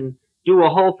 or I can do a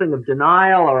whole thing of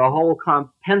denial or a whole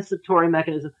compensatory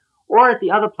mechanism. Or at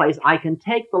the other place, I can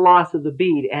take the loss of the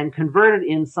bead and convert it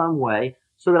in some way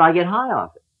so that I get high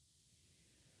off it.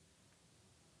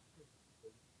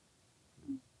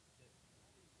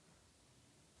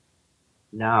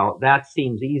 Now, that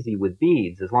seems easy with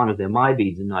beads, as long as they're my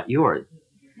beads and not yours.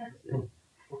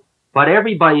 But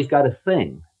everybody's got a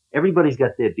thing. Everybody's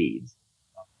got their beads.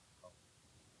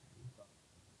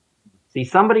 See,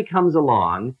 somebody comes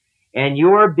along, and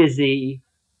you're busy,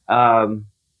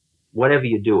 whatever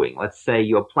you're doing. Let's say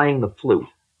you're playing the flute.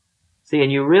 See,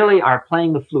 and you really are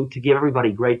playing the flute to give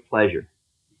everybody great pleasure.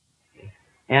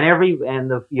 And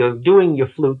you're doing your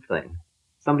flute thing.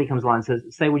 Somebody comes along and says,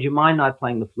 say, would you mind not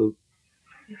playing the flute?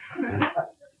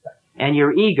 And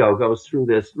your ego goes through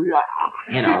this,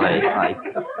 you know, like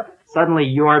suddenly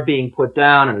you're being put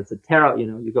down, and it's a terror, you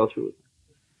know, you go through it.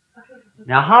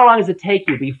 Now, how long does it take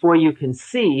you before you can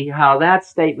see how that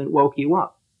statement woke you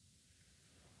up?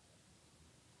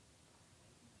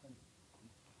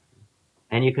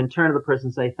 And you can turn to the person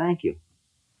and say, thank you.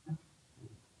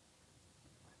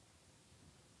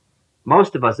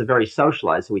 Most of us are very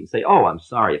socialized, so we can say, oh, I'm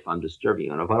sorry if I'm disturbing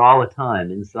you. But all the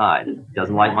time inside, it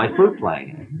doesn't like my flute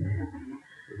playing.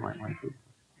 Doesn't like my flute.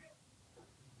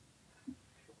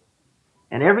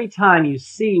 And every time you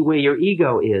see where your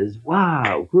ego is,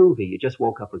 wow, groovy, you just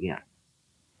woke up again.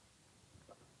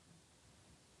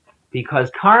 Because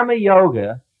karma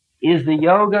yoga is the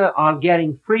yoga of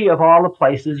getting free of all the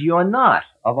places you're not,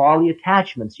 of all the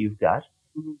attachments you've got.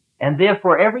 And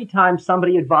therefore, every time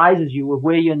somebody advises you of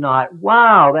where you're not,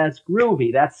 wow, that's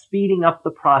groovy. That's speeding up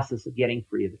the process of getting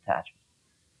free of attachment.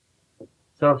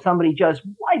 So if somebody just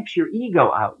wipes your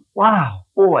ego out, wow,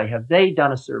 boy, have they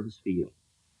done a service for you.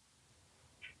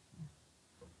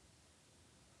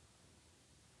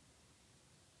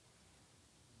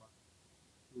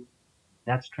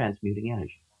 That's transmuting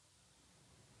energy.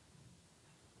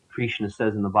 Krishna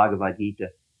says in the Bhagavad Gita,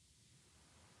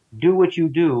 do what you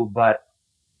do, but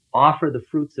offer the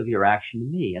fruits of your action to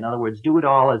me. In other words, do it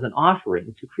all as an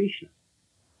offering to Krishna,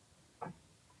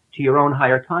 to your own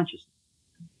higher consciousness.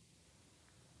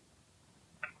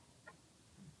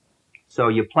 So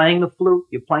you're playing the flute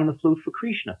for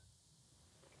Krishna.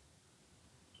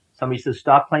 Somebody says,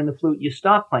 stop playing the flute, you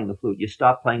stop playing the flute. You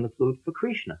stop playing the flute for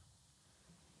Krishna.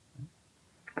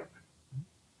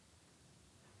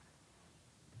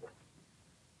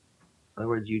 In other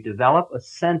words, you develop a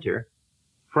center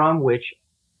from which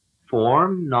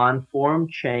form, non-form,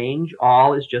 change,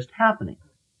 all is just happening.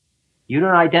 You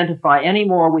don't identify any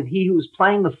more with he who's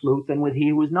playing the flute than with he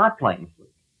who is not playing the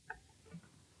flute.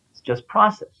 It's just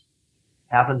process.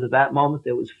 Happens at that moment.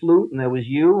 There was flute and there was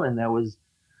you and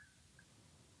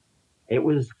it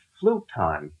was flute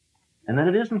time. And then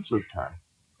it isn't flute time.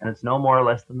 And it's no more or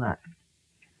less than that.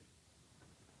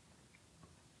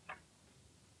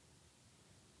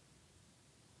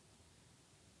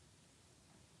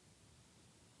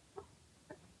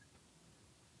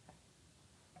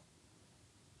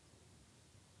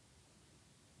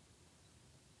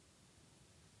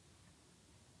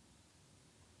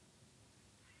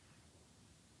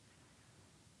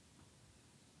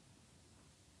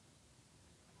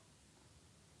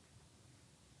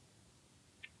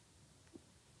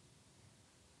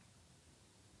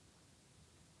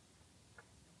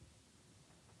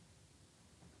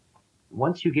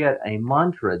 Once you get a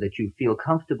mantra that you feel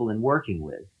comfortable in working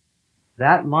with,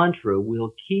 that mantra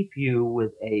will keep you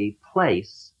with a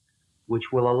place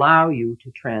which will allow you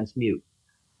to transmute.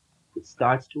 It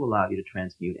starts to allow you to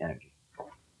transmute energy.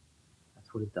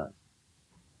 That's what it does.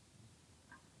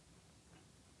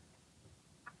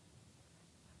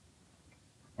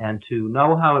 And to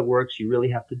know how it works, you really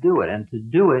have to do it. And to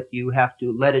do it, you have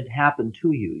to let it happen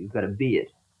to you. You've got to be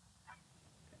it.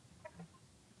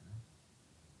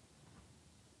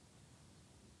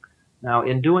 Now,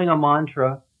 in doing a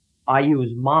mantra, I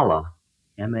use mala,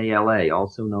 M-A-L-A,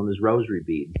 also known as rosary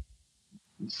beads.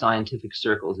 In scientific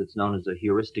circles, it's known as a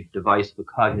heuristic device for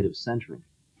cognitive centering.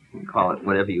 You can call it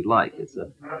whatever you like. It's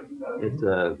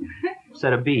a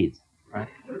set of beads, right?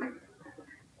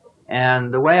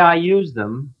 And the way I use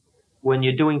them, when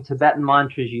you're doing Tibetan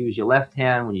mantras, you use your left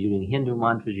hand. When you're doing Hindu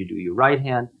mantras, you do your right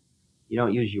hand. You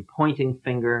don't use your pointing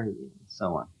finger, and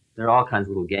so on. There are all kinds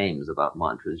of little games about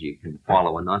mantras you can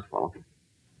follow and not follow.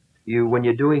 When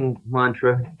you're doing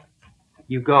mantra,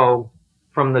 you go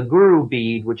from the guru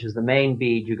bead, which is the main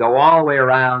bead, you go all the way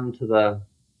around to the,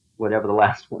 whatever the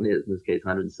last one is, in this case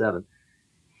 107.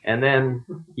 And then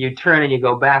you turn and you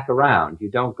go back around.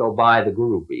 You don't go by the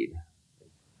guru bead.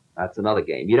 That's another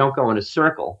game. You don't go in a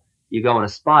circle. You go in a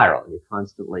spiral. You're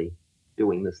constantly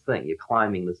doing this thing. You're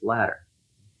climbing this ladder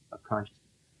of consciousness.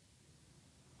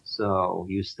 So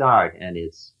you start and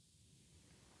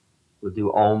we'll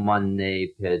do Om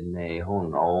Mani Padme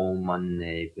Hum, Om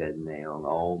Mani Padme Hum,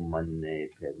 Om Mani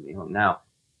Padme Hum. Now,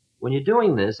 when you're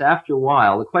doing this, after a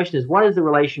while, the question is, what is the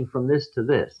relation from this to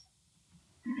this?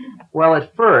 Well,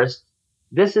 at first,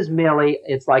 this is merely,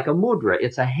 it's like a mudra.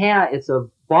 It's a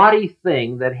body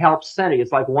thing that helps center.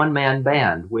 It's like one-man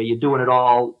band where you're doing it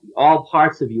all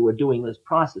parts of you are doing this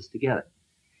process together.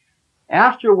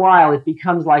 After a while, it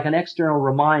becomes like an external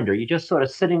reminder. You're just sort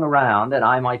of sitting around, and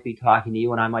I might be talking to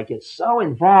you, and I might get so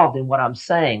involved in what I'm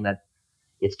saying that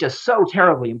it's just so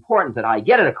terribly important that I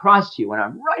get it across to you, and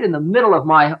I'm right in the middle of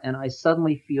and I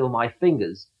suddenly feel my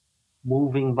fingers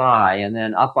moving by, and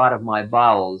then up out of my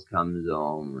bowels comes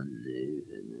Om,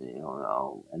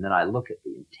 and then I look at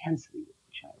the intensity with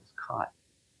which I was caught,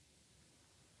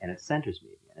 and it centers me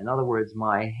again. In other words,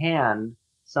 my hand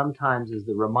sometimes is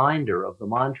the reminder of the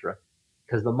mantra,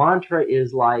 because the mantra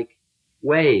is like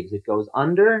waves. It goes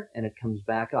under and it comes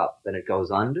back up. Then it goes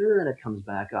under and it comes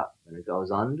back up. Then it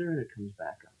goes under and it comes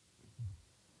back up.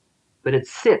 But it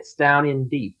sits down in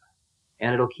deep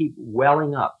and it'll keep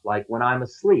welling up. Like when I'm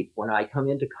asleep, when I come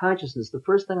into consciousness, the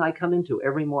first thing I come into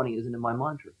every morning is into my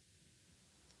mantra.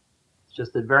 It's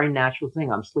just a very natural thing.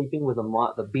 I'm sleeping with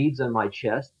the beads on my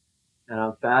chest, and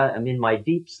I'm in my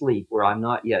deep sleep where I'm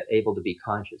not yet able to be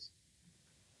conscious.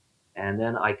 And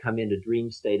then I come into dream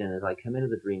state, and as I come into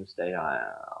the dream state,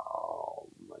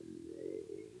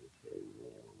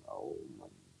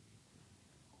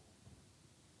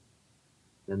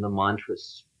 then the mantra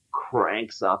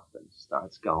cranks up and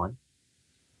starts going,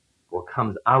 or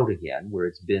comes out again where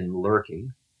it's been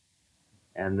lurking,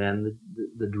 and then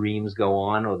the dreams go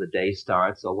on, or the day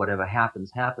starts, or whatever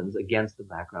happens against the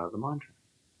background of the mantra.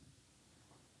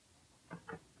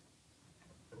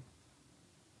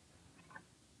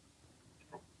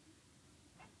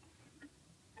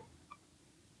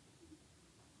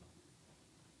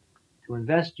 to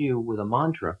invest you with a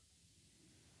mantra.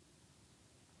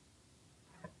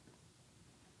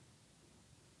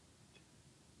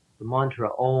 The mantra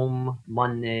Om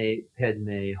Mani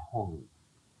Padme Hum.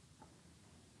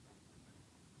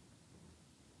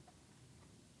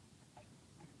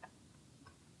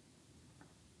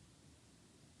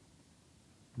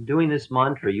 Doing this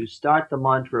mantra, you start the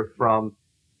mantra from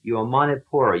your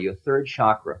Manipura, your third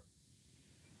chakra.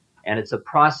 And it's a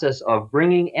process of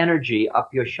bringing energy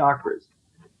up your chakras.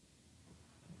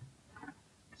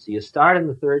 So you start in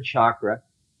the third chakra,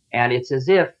 and it's as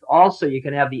if also you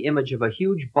can have the image of a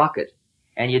huge bucket,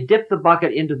 and you dip the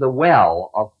bucket into the well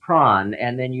of pran,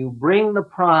 and then you bring the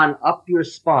pran up your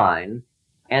spine,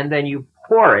 and then you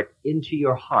pour it into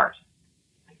your heart.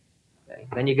 Okay.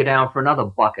 Then you go down for another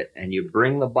bucket, and you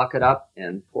bring the bucket up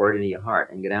and pour it into your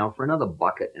heart, and go down for another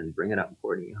bucket and bring it up and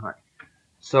pour it into your heart.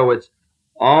 So it's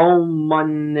Om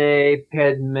Mani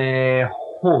Padme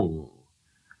Hum.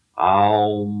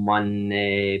 Om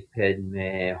Mani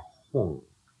Padme Hum.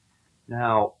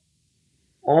 Now,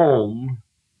 Om,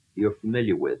 you're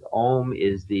familiar with. Om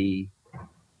is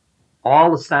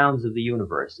all the sounds of the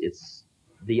universe. It's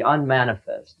the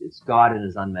unmanifest. It's God in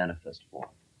his unmanifest form.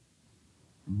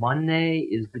 Mani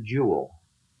is the jewel.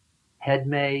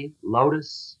 Padme,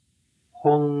 lotus.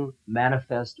 Hung,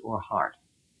 manifest or heart.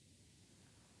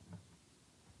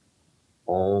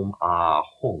 Om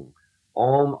Hung.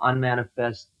 Om,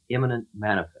 unmanifest, immanent,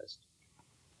 manifest.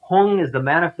 Hung is the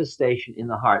manifestation in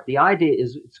the heart. The idea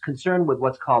is it's concerned with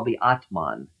what's called the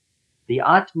Atman. The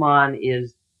Atman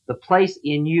is the place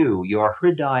in you, your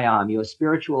Hridayam, your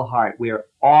spiritual heart, where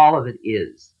all of it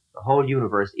is. The whole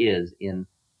universe is in.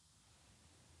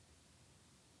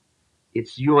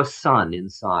 It's your sun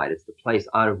inside. It's the place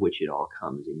out of which it all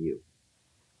comes in you.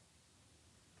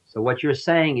 So what you're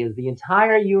saying is the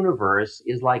entire universe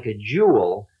is like a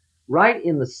jewel right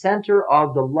in the center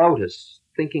of the lotus,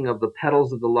 thinking of the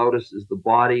petals of the lotus as the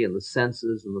body and the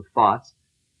senses and the thoughts.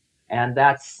 And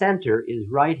that center is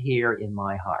right here in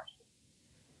my heart.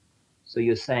 So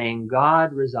you're saying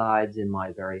God resides in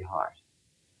my very heart.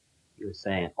 You're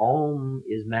saying Om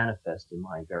is manifest in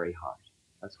my very heart.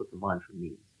 That's what the mantra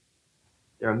means.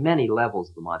 There are many levels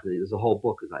of the mantra. There's a whole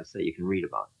book, as I say, you can read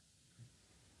about it.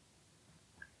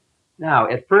 Now,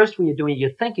 at first when you're doing it, you're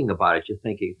thinking about it. You're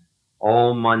thinking,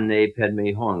 Om Mani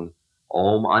Padme Hum,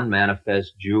 Om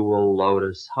unmanifest jewel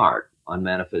lotus heart,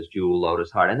 unmanifest jewel lotus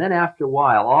heart. And then after a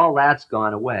while, all that's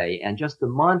gone away, and just the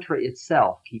mantra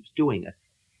itself keeps doing it.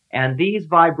 And these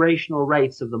vibrational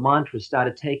rates of the mantra start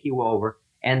to take you over,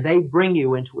 and they bring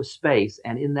you into a space,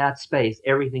 and in that space,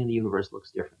 everything in the universe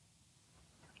looks different.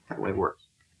 That's the way it works.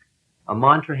 A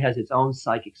mantra has its own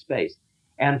psychic space.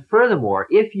 And furthermore,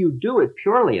 if you do it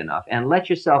purely enough and let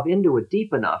yourself into it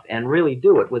deep enough and really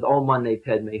do it with Om Mani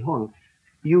Padme Hum,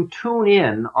 you tune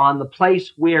in on the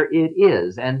place where it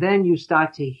is, and then you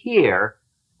start to hear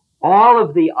all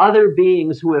of the other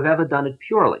beings who have ever done it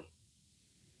purely.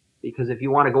 Because if you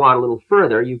want to go out a little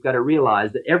further, you've got to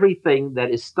realize that everything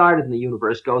that is started in the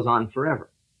universe goes on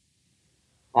forever.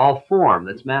 All form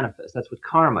that's manifest. That's what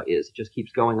karma is. It just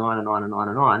keeps going on and on and on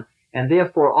and on. And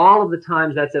therefore, all of the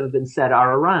times that's ever been said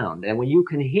are around. And when you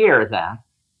can hear that,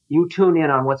 you tune in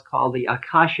on what's called the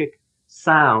Akashic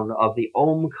sound of the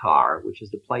Omkar, which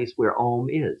is the place where Om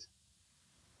is.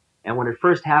 And when it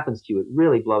first happens to you, it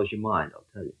really blows your mind, I'll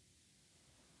tell you.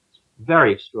 It's a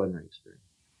very extraordinary experience.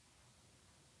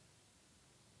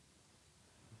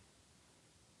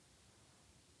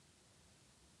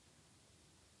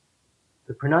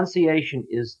 The pronunciation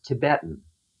is Tibetan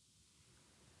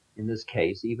in this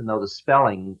case, even though the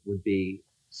spelling would be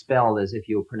spelled as if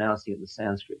you were pronouncing it in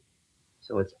Sanskrit.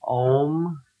 So it's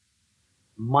Om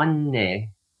Mani,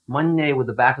 Mani with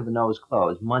the back of the nose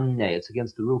closed, Mani, it's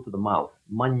against the roof of the mouth,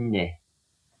 Mani,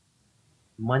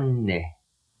 Mani,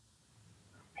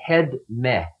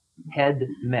 Padme,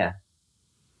 Padme,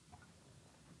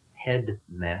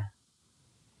 Padme,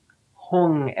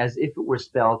 Hung as if it were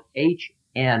spelled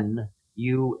H-N-U-N-G,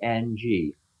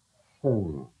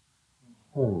 Hung,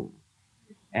 Hung.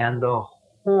 And the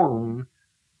Hung,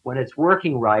 when it's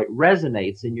working right,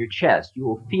 resonates in your chest. You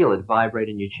will feel it vibrate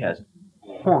in your chest.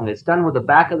 Hung. It's done with the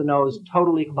back of the nose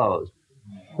totally closed.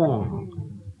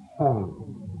 Hung,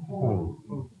 hung,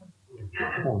 hung,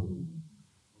 hung.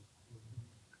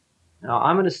 Now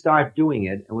I'm going to start doing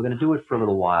it, and we're going to do it for a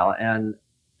little while, and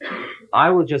I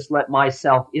will just let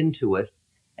myself into it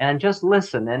and just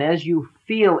listen. And as you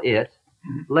feel it,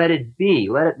 let it be.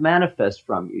 Let it manifest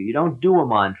from you. You don't do a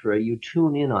mantra. You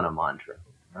tune in on a mantra.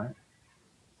 Right?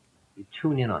 You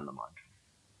tune in on the mantra.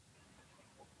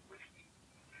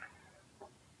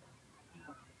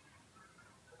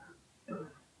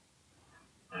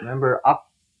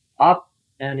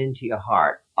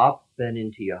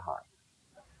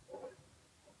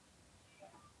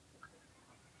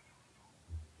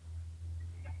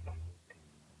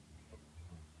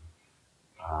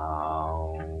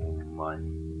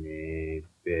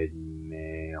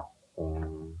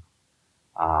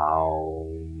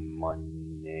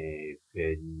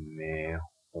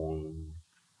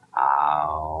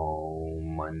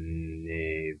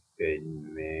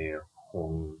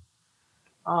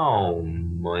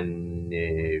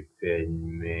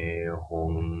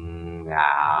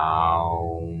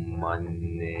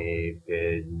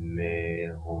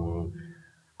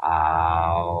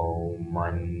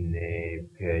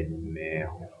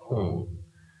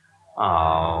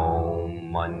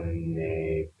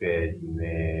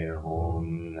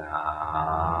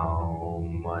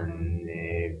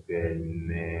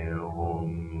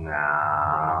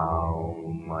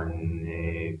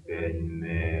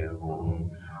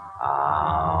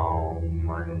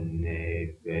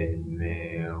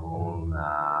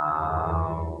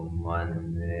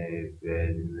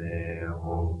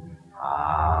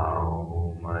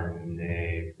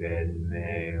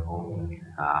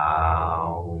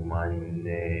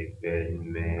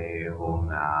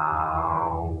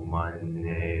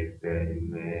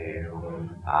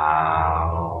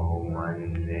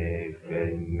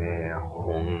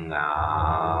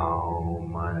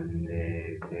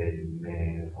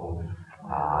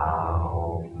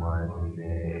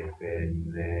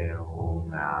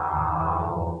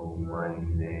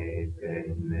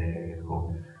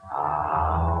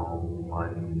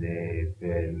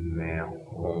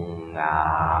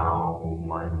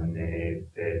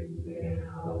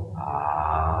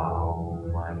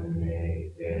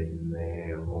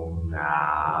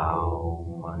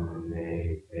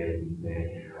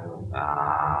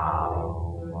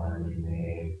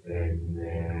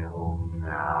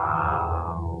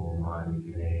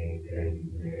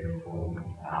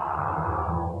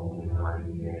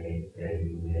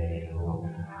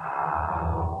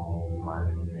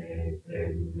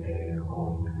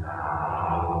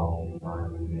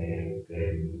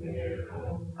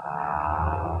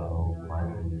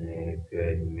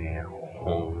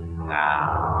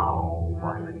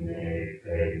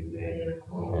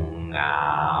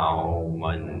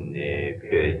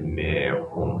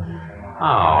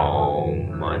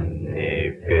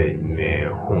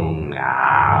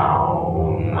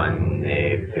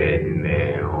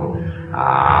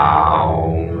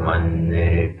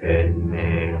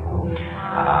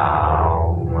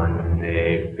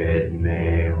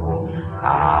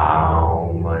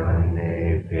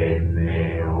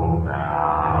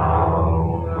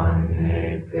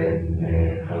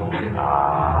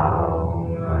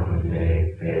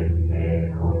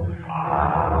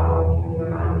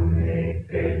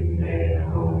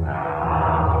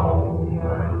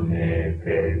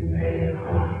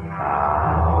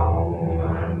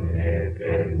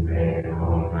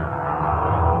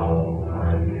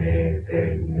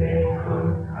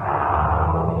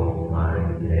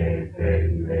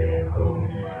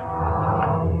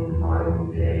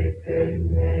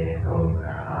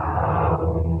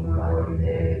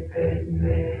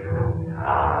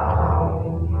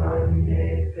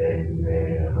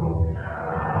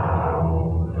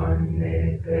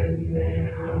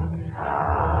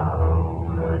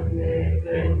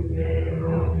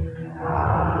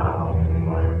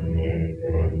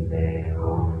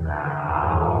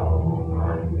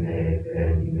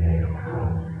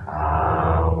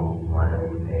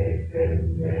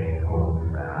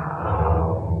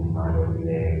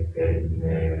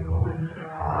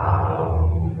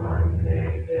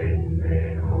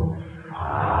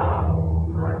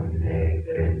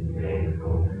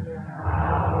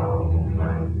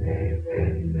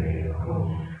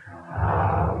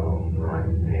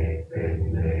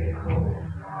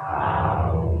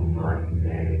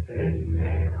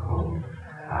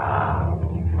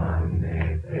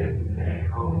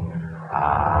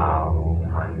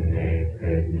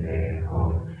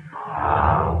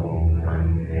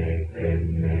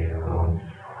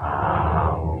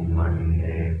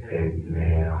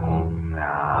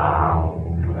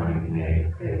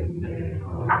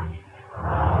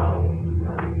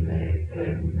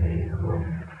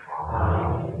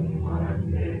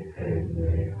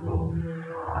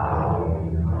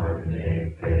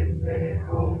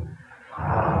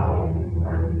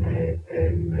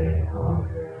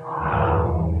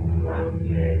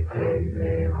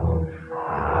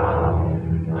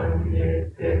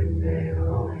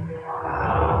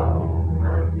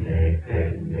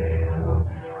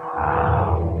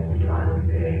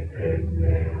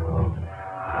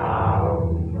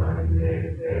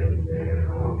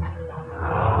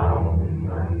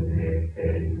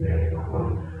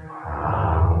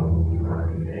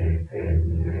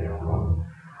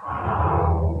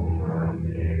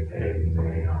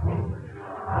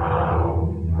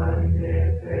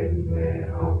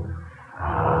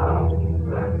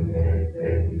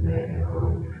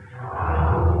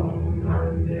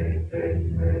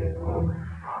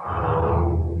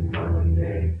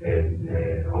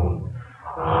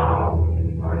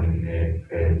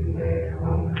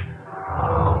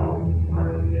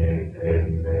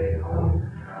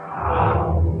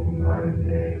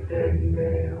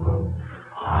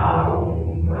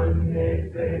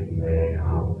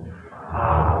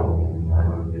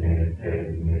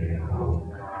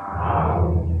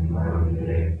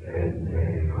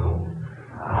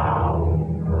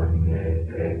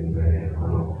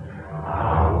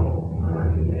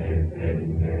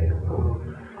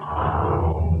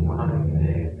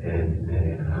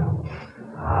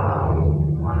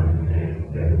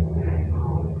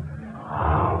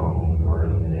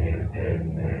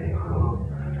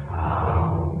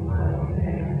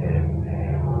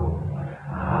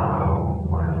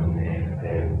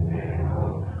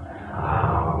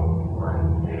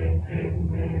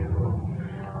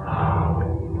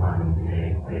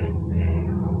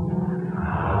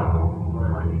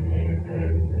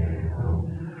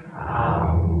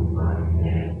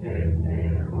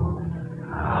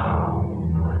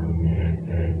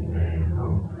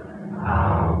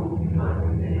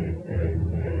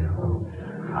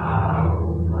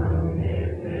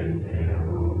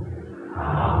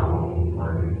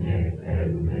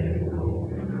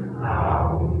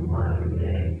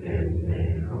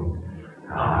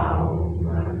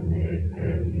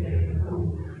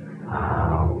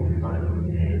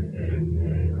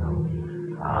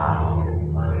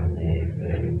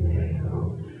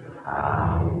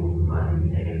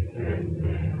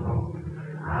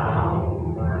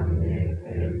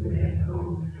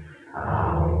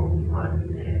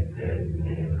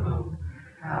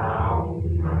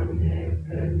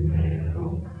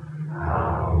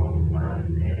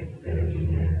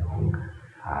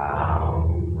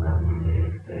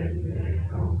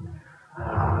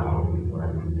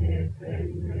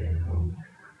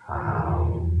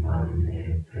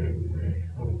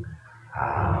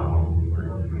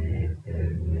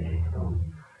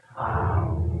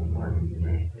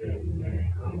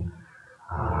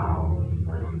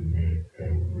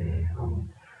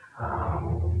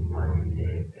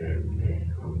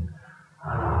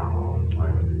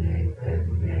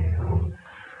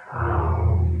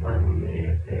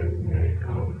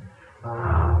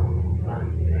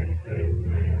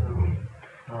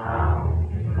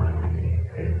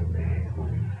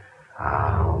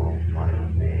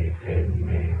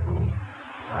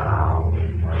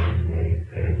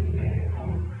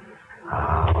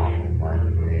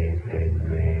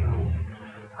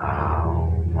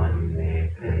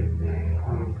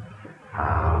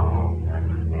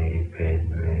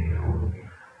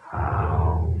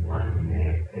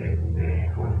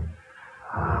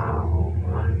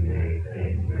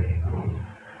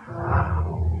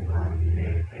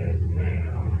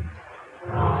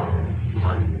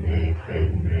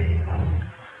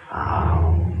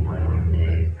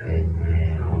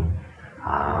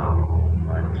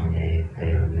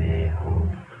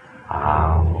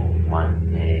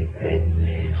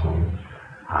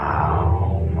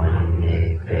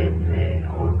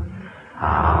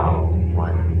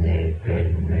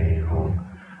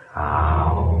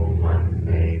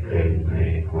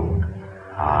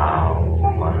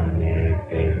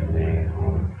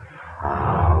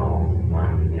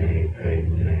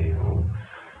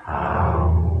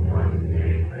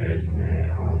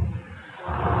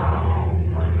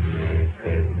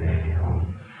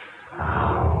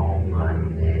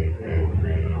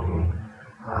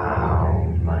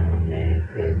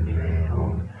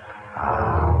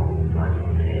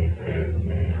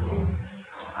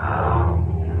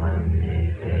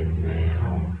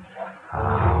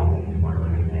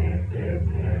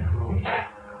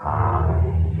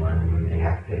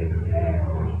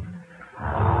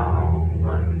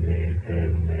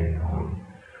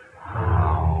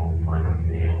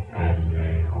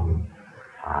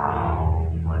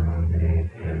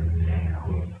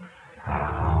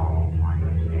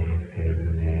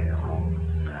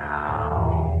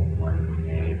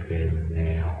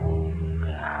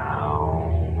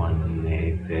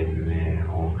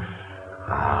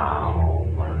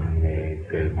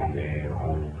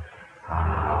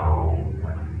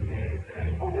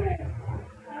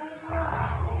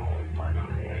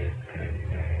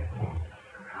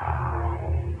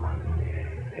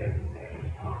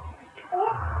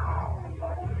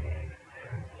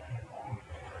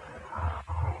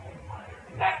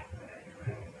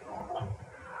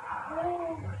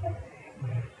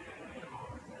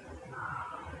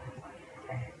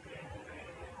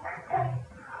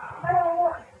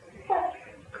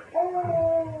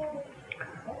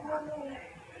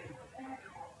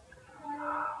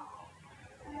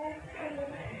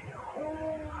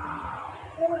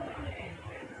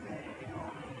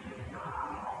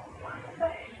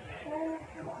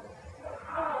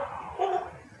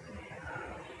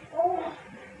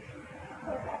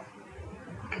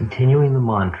 Continuing the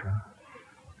mantra,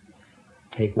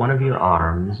 take one of your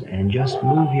arms and just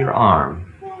move your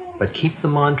arm, but keep the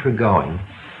mantra going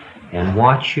and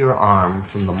watch your arm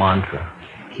from the mantra.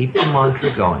 Keep the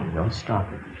mantra going, don't stop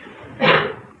it.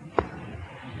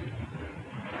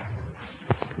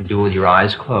 Do it with your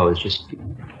eyes closed, just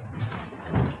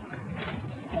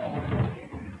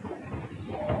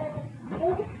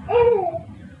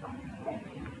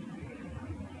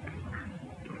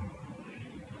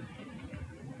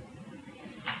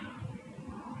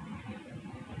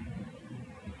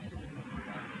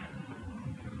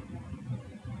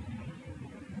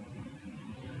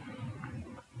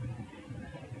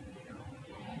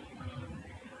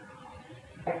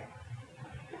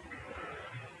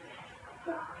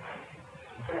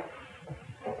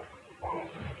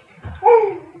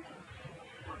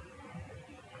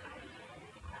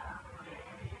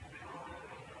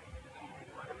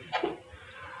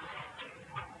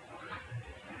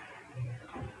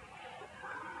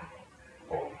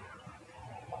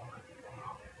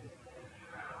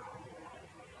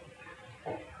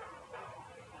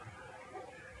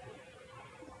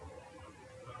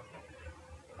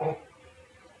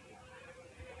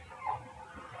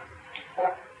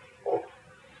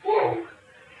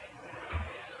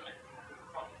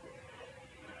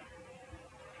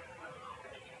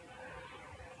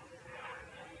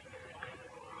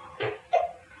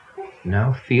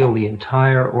Now feel the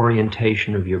entire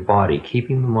orientation of your body,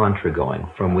 keeping the mantra going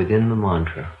from within the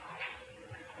mantra.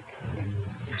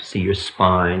 See your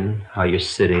spine, how you're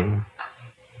sitting,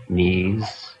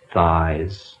 knees,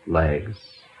 thighs, legs,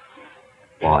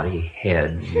 body,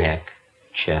 head, neck,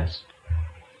 chest.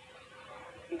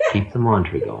 Keep the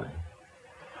mantra going.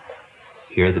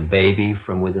 Hear the baby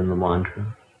from within the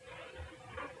mantra.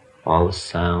 All the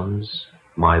sounds,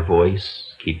 my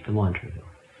voice, keep the mantra going.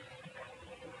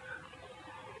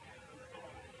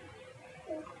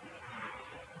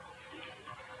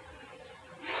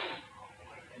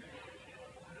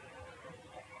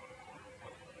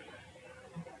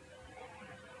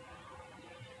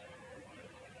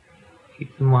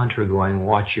 Keep the mantra going,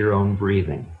 watch your own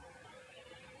breathing.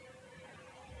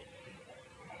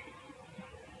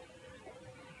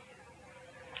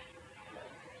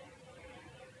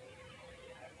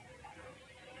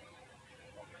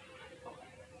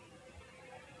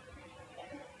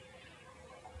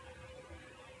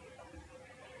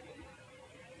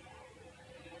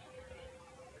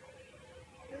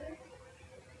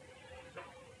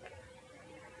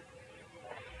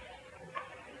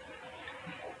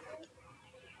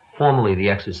 Formally, the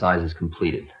exercise is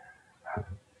completed.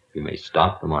 You may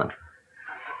stop the mantra.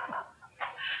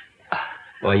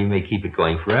 Or you may keep it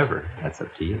going forever. That's up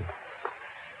to you.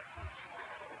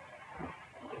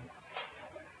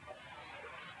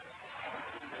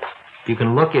 You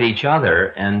can look at each other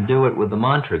and do it with the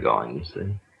mantra going, you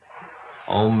see.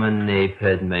 Om Mani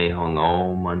Padme Hum,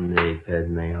 Om Mani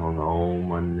Padme Hum, Om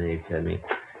Mani Padme.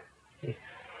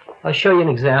 I'll show you an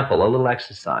example, a little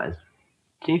exercise.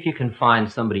 See if you can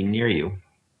find somebody near you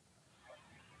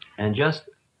and just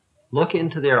look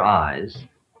into their eyes.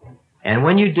 And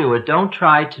when you do it, don't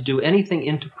try to do anything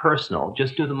interpersonal.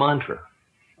 Just do the mantra,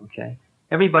 okay?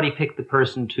 Everybody pick the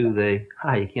person to the...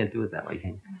 you can't do it that way,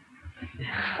 can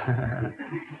you?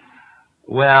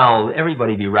 Well,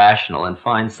 everybody be rational and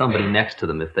find somebody next to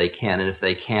them if they can, and if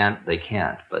they can't, they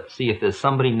can't. But see if there's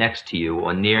somebody next to you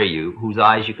or near you whose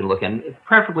eyes you can look in,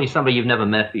 preferably somebody you've never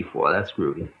met before. That's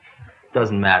groovy.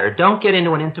 Doesn't matter. Don't get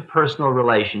into an interpersonal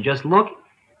relation. Just look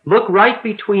right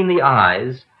between the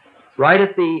eyes, right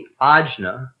at the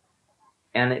ajna,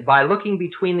 and by looking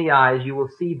between the eyes, you will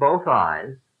see both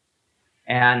eyes.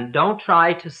 And don't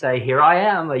try to say, here I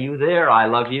am, are you there, I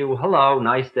love you, hello,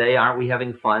 nice day, aren't we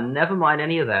having fun? Never mind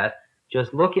any of that.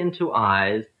 Just look into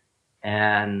eyes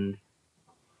and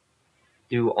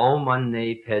do Om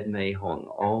Mani Padme Hum,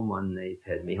 Om Mani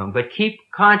Padme Hum. But keep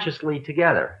consciously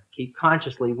together. Keep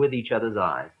consciously with each other's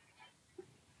eyes.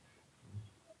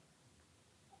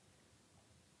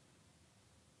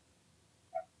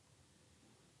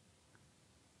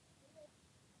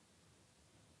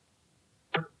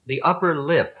 The upper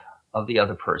lip of the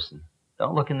other person.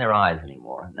 Don't look in their eyes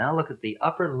anymore. Now look at the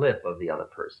upper lip of the other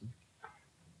person.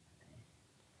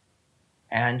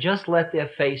 And just let their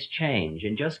face change,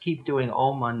 and just keep doing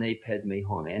Om Mani Padme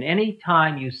Hum. And any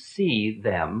time you see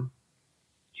them,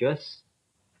 just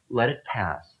let it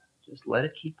pass. Just let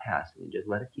it keep passing. Just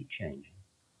let it keep changing.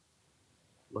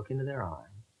 Look into their eyes.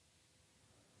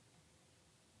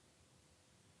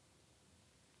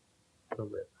 The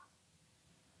lip.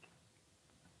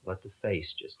 Let the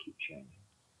face just keep changing.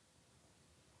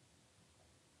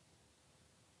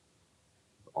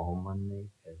 Om Mani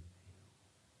Padme.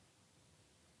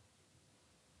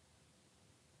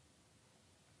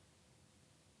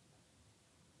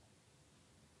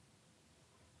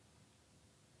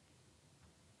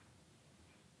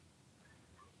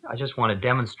 I just want to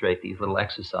demonstrate these little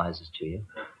exercises to you.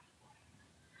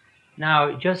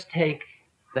 Now, just take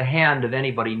the hand of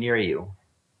anybody near you.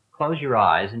 Close your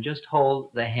eyes and just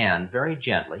hold the hand very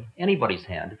gently. Anybody's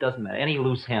hand, it doesn't matter. Any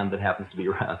loose hand that happens to be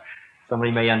around.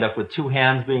 Somebody may end up with two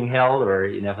hands being held, or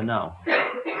you never know.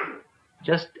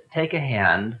 Just take a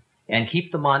hand and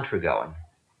keep the mantra going.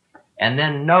 And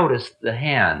then notice the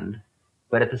hand,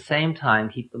 but at the same time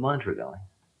keep the mantra going.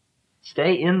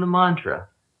 Stay in the mantra,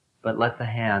 but let the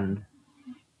hand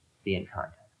be in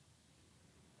contact.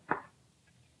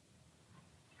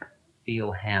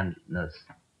 Feel handness.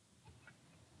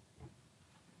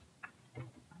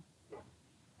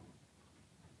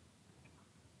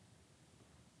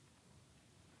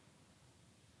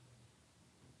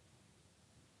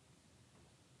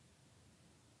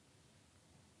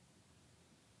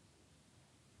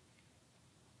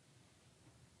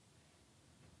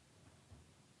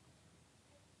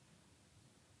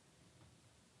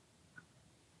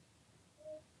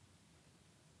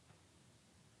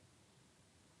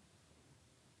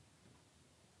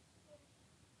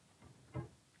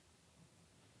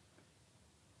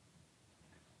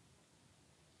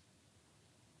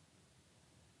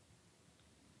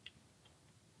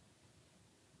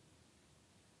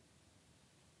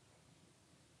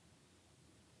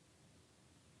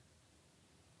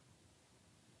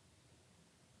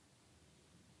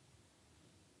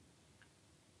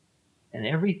 And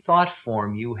every thought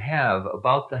form you have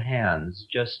about the hands,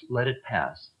 just let it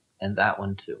pass. And that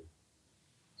one too.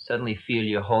 Suddenly feel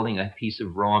you're holding a piece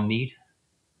of raw meat.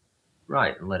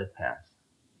 Right, and let it pass.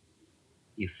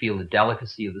 You feel the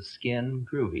delicacy of the skin,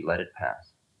 groovy, let it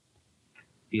pass.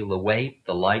 Feel the weight,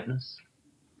 the lightness,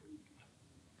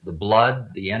 the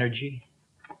blood, the energy,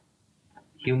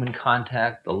 human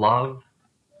contact, the love,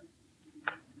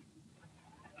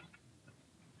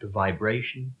 the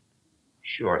vibration.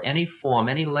 Sure, any form,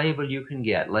 any label you can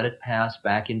get, let it pass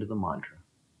back into the mantra.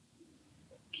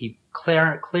 Keep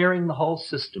clearing the whole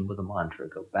system with the mantra.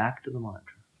 Go back to the mantra.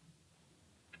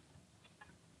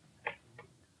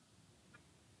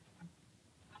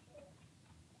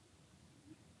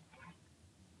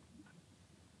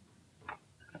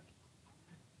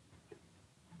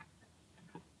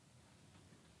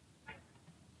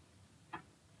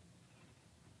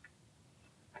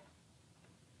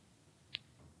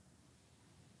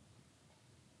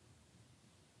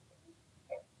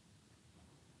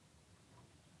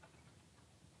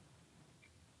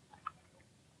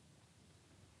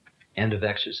 End of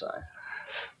exercise.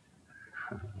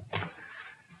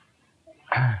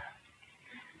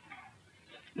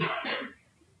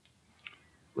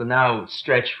 We'll now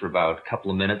stretch for about a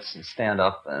couple of minutes and stand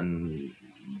up and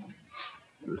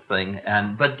the thing.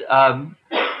 But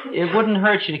it wouldn't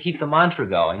hurt you to keep the mantra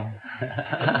going.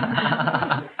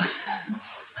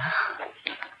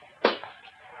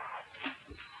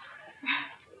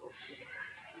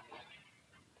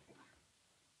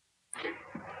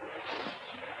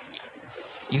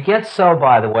 You get so,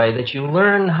 by the way, that you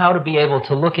learn how to be able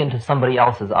to look into somebody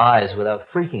else's eyes without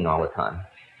freaking all the time.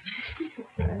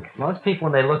 Most people,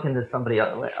 when they look into somebody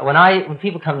else, when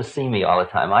people come to see me all the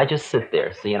time, I just sit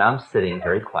there, see, and I'm sitting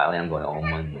very quietly. I'm going, oh,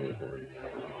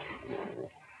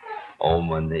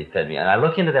 Monday, fed me. And I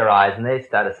look into their eyes, and they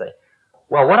start to say,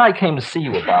 well, what I came to see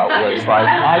you about was like,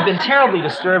 I've been terribly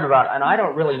disturbed about, and I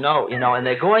don't really know, and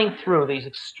they're going through these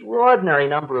extraordinary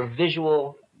number of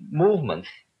visual movements,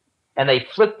 and they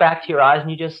flick back to your eyes, and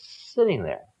you're just sitting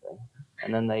there.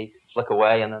 And then they flick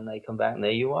away, and then they come back, and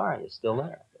there you are. You're still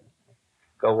there.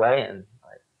 Go away, and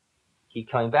keep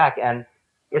coming back. And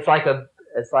it's like a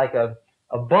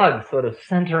bug sort of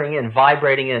centering in,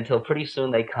 vibrating in, until pretty soon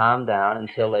they calm down,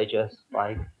 until they just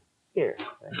like here.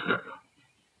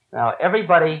 Now,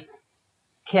 everybody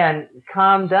can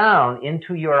calm down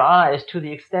into your eyes to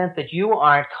the extent that you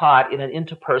aren't caught in an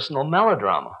interpersonal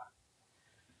melodrama.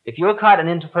 If you're caught in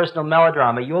an interpersonal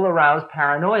melodrama, you'll arouse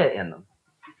paranoia in them,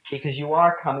 because you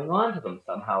are coming on to them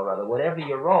somehow or other, whatever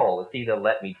your role. It's either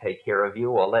let me take care of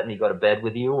you, or let me go to bed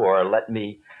with you, or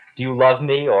do you love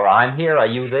me, or I'm here, are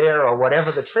you there, or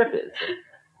whatever the trip is.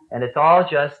 And it's all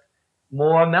just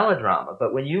more melodrama.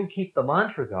 But when you keep the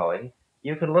mantra going,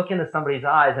 you can look into somebody's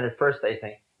eyes, and at first they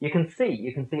think, you can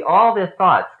see all their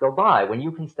thoughts go by when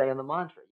you can stay in the mantra.